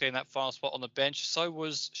close to getting that final spot on the bench. So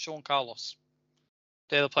was Sean Carlos.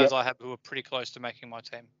 They're the players I have who were pretty close to making my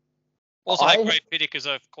team. Also, I had Greg Piddick as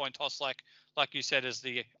a coin toss, like you said, as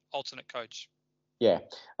the alternate coach. Yeah.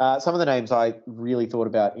 Some of the names I really thought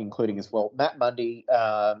about including as well. Matt Mundy,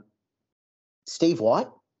 Steve White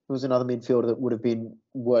was another midfielder that would have been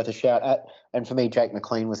worth a shout at. And for me, Jake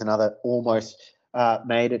McLean was another almost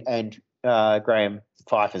made it, and Graham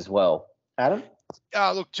Fife as well. Adam?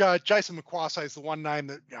 Look, Jason McQuarrie is the one name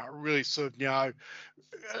that really sort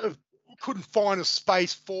of couldn't find a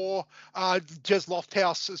space for. Jez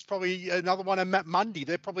Lofthouse is probably another one, and Matt Mundy.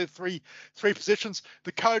 They're probably three positions.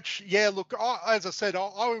 The coach, look, as I said,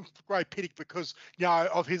 I went for Greg Piddick because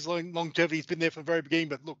of his longevity. He's been there from the very beginning.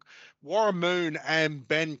 But look, Warren Moon and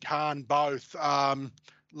Ben Khan both.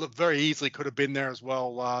 Look, very easily could have been there as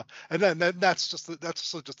well, and then that's sort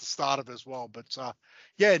of just the start of it as well. But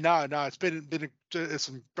it's been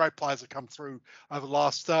some great players that come through over the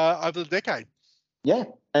last over the decade. Yeah,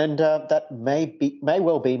 and that may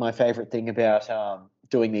well be my favourite thing about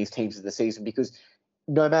doing these teams of the season, because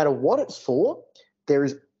no matter what it's for, there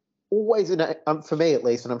is always a name, for me at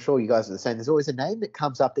least, and I'm sure you guys are the same. There's always a name that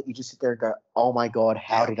comes up that you just sit there and go, "Oh my God,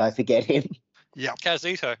 how did I forget him?" Yeah,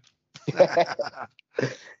 Kazito.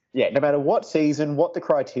 Yeah, no matter what season, what the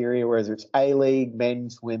criteria, whether it's A-League,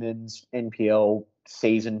 men's, women's, NPL,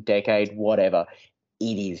 season, decade, whatever, it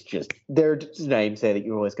is just, there are just names there that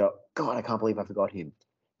you always go, God, I can't believe I forgot him.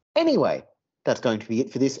 Anyway, that's going to be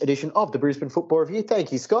it for this edition of the Brisbane Football Review.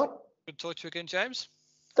 Thank you, Scott. Good to talk to you again, James.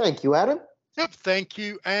 Thank you, Adam. Yep, thank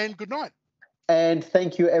you, and good night. And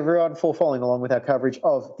thank you, everyone, for following along with our coverage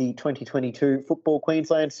of the 2022 Football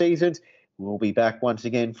Queensland seasons. We'll be back once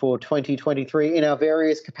again for 2023 in our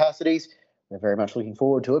various capacities. We're very much looking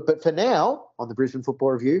forward to it. But for now, on the Brisbane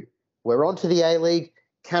Football Review, we're on to the A-League.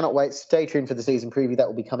 Cannot wait. Stay tuned for the season preview. That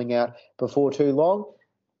will be coming out before too long.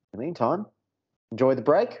 In the meantime, enjoy the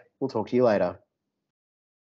break. We'll talk to you later.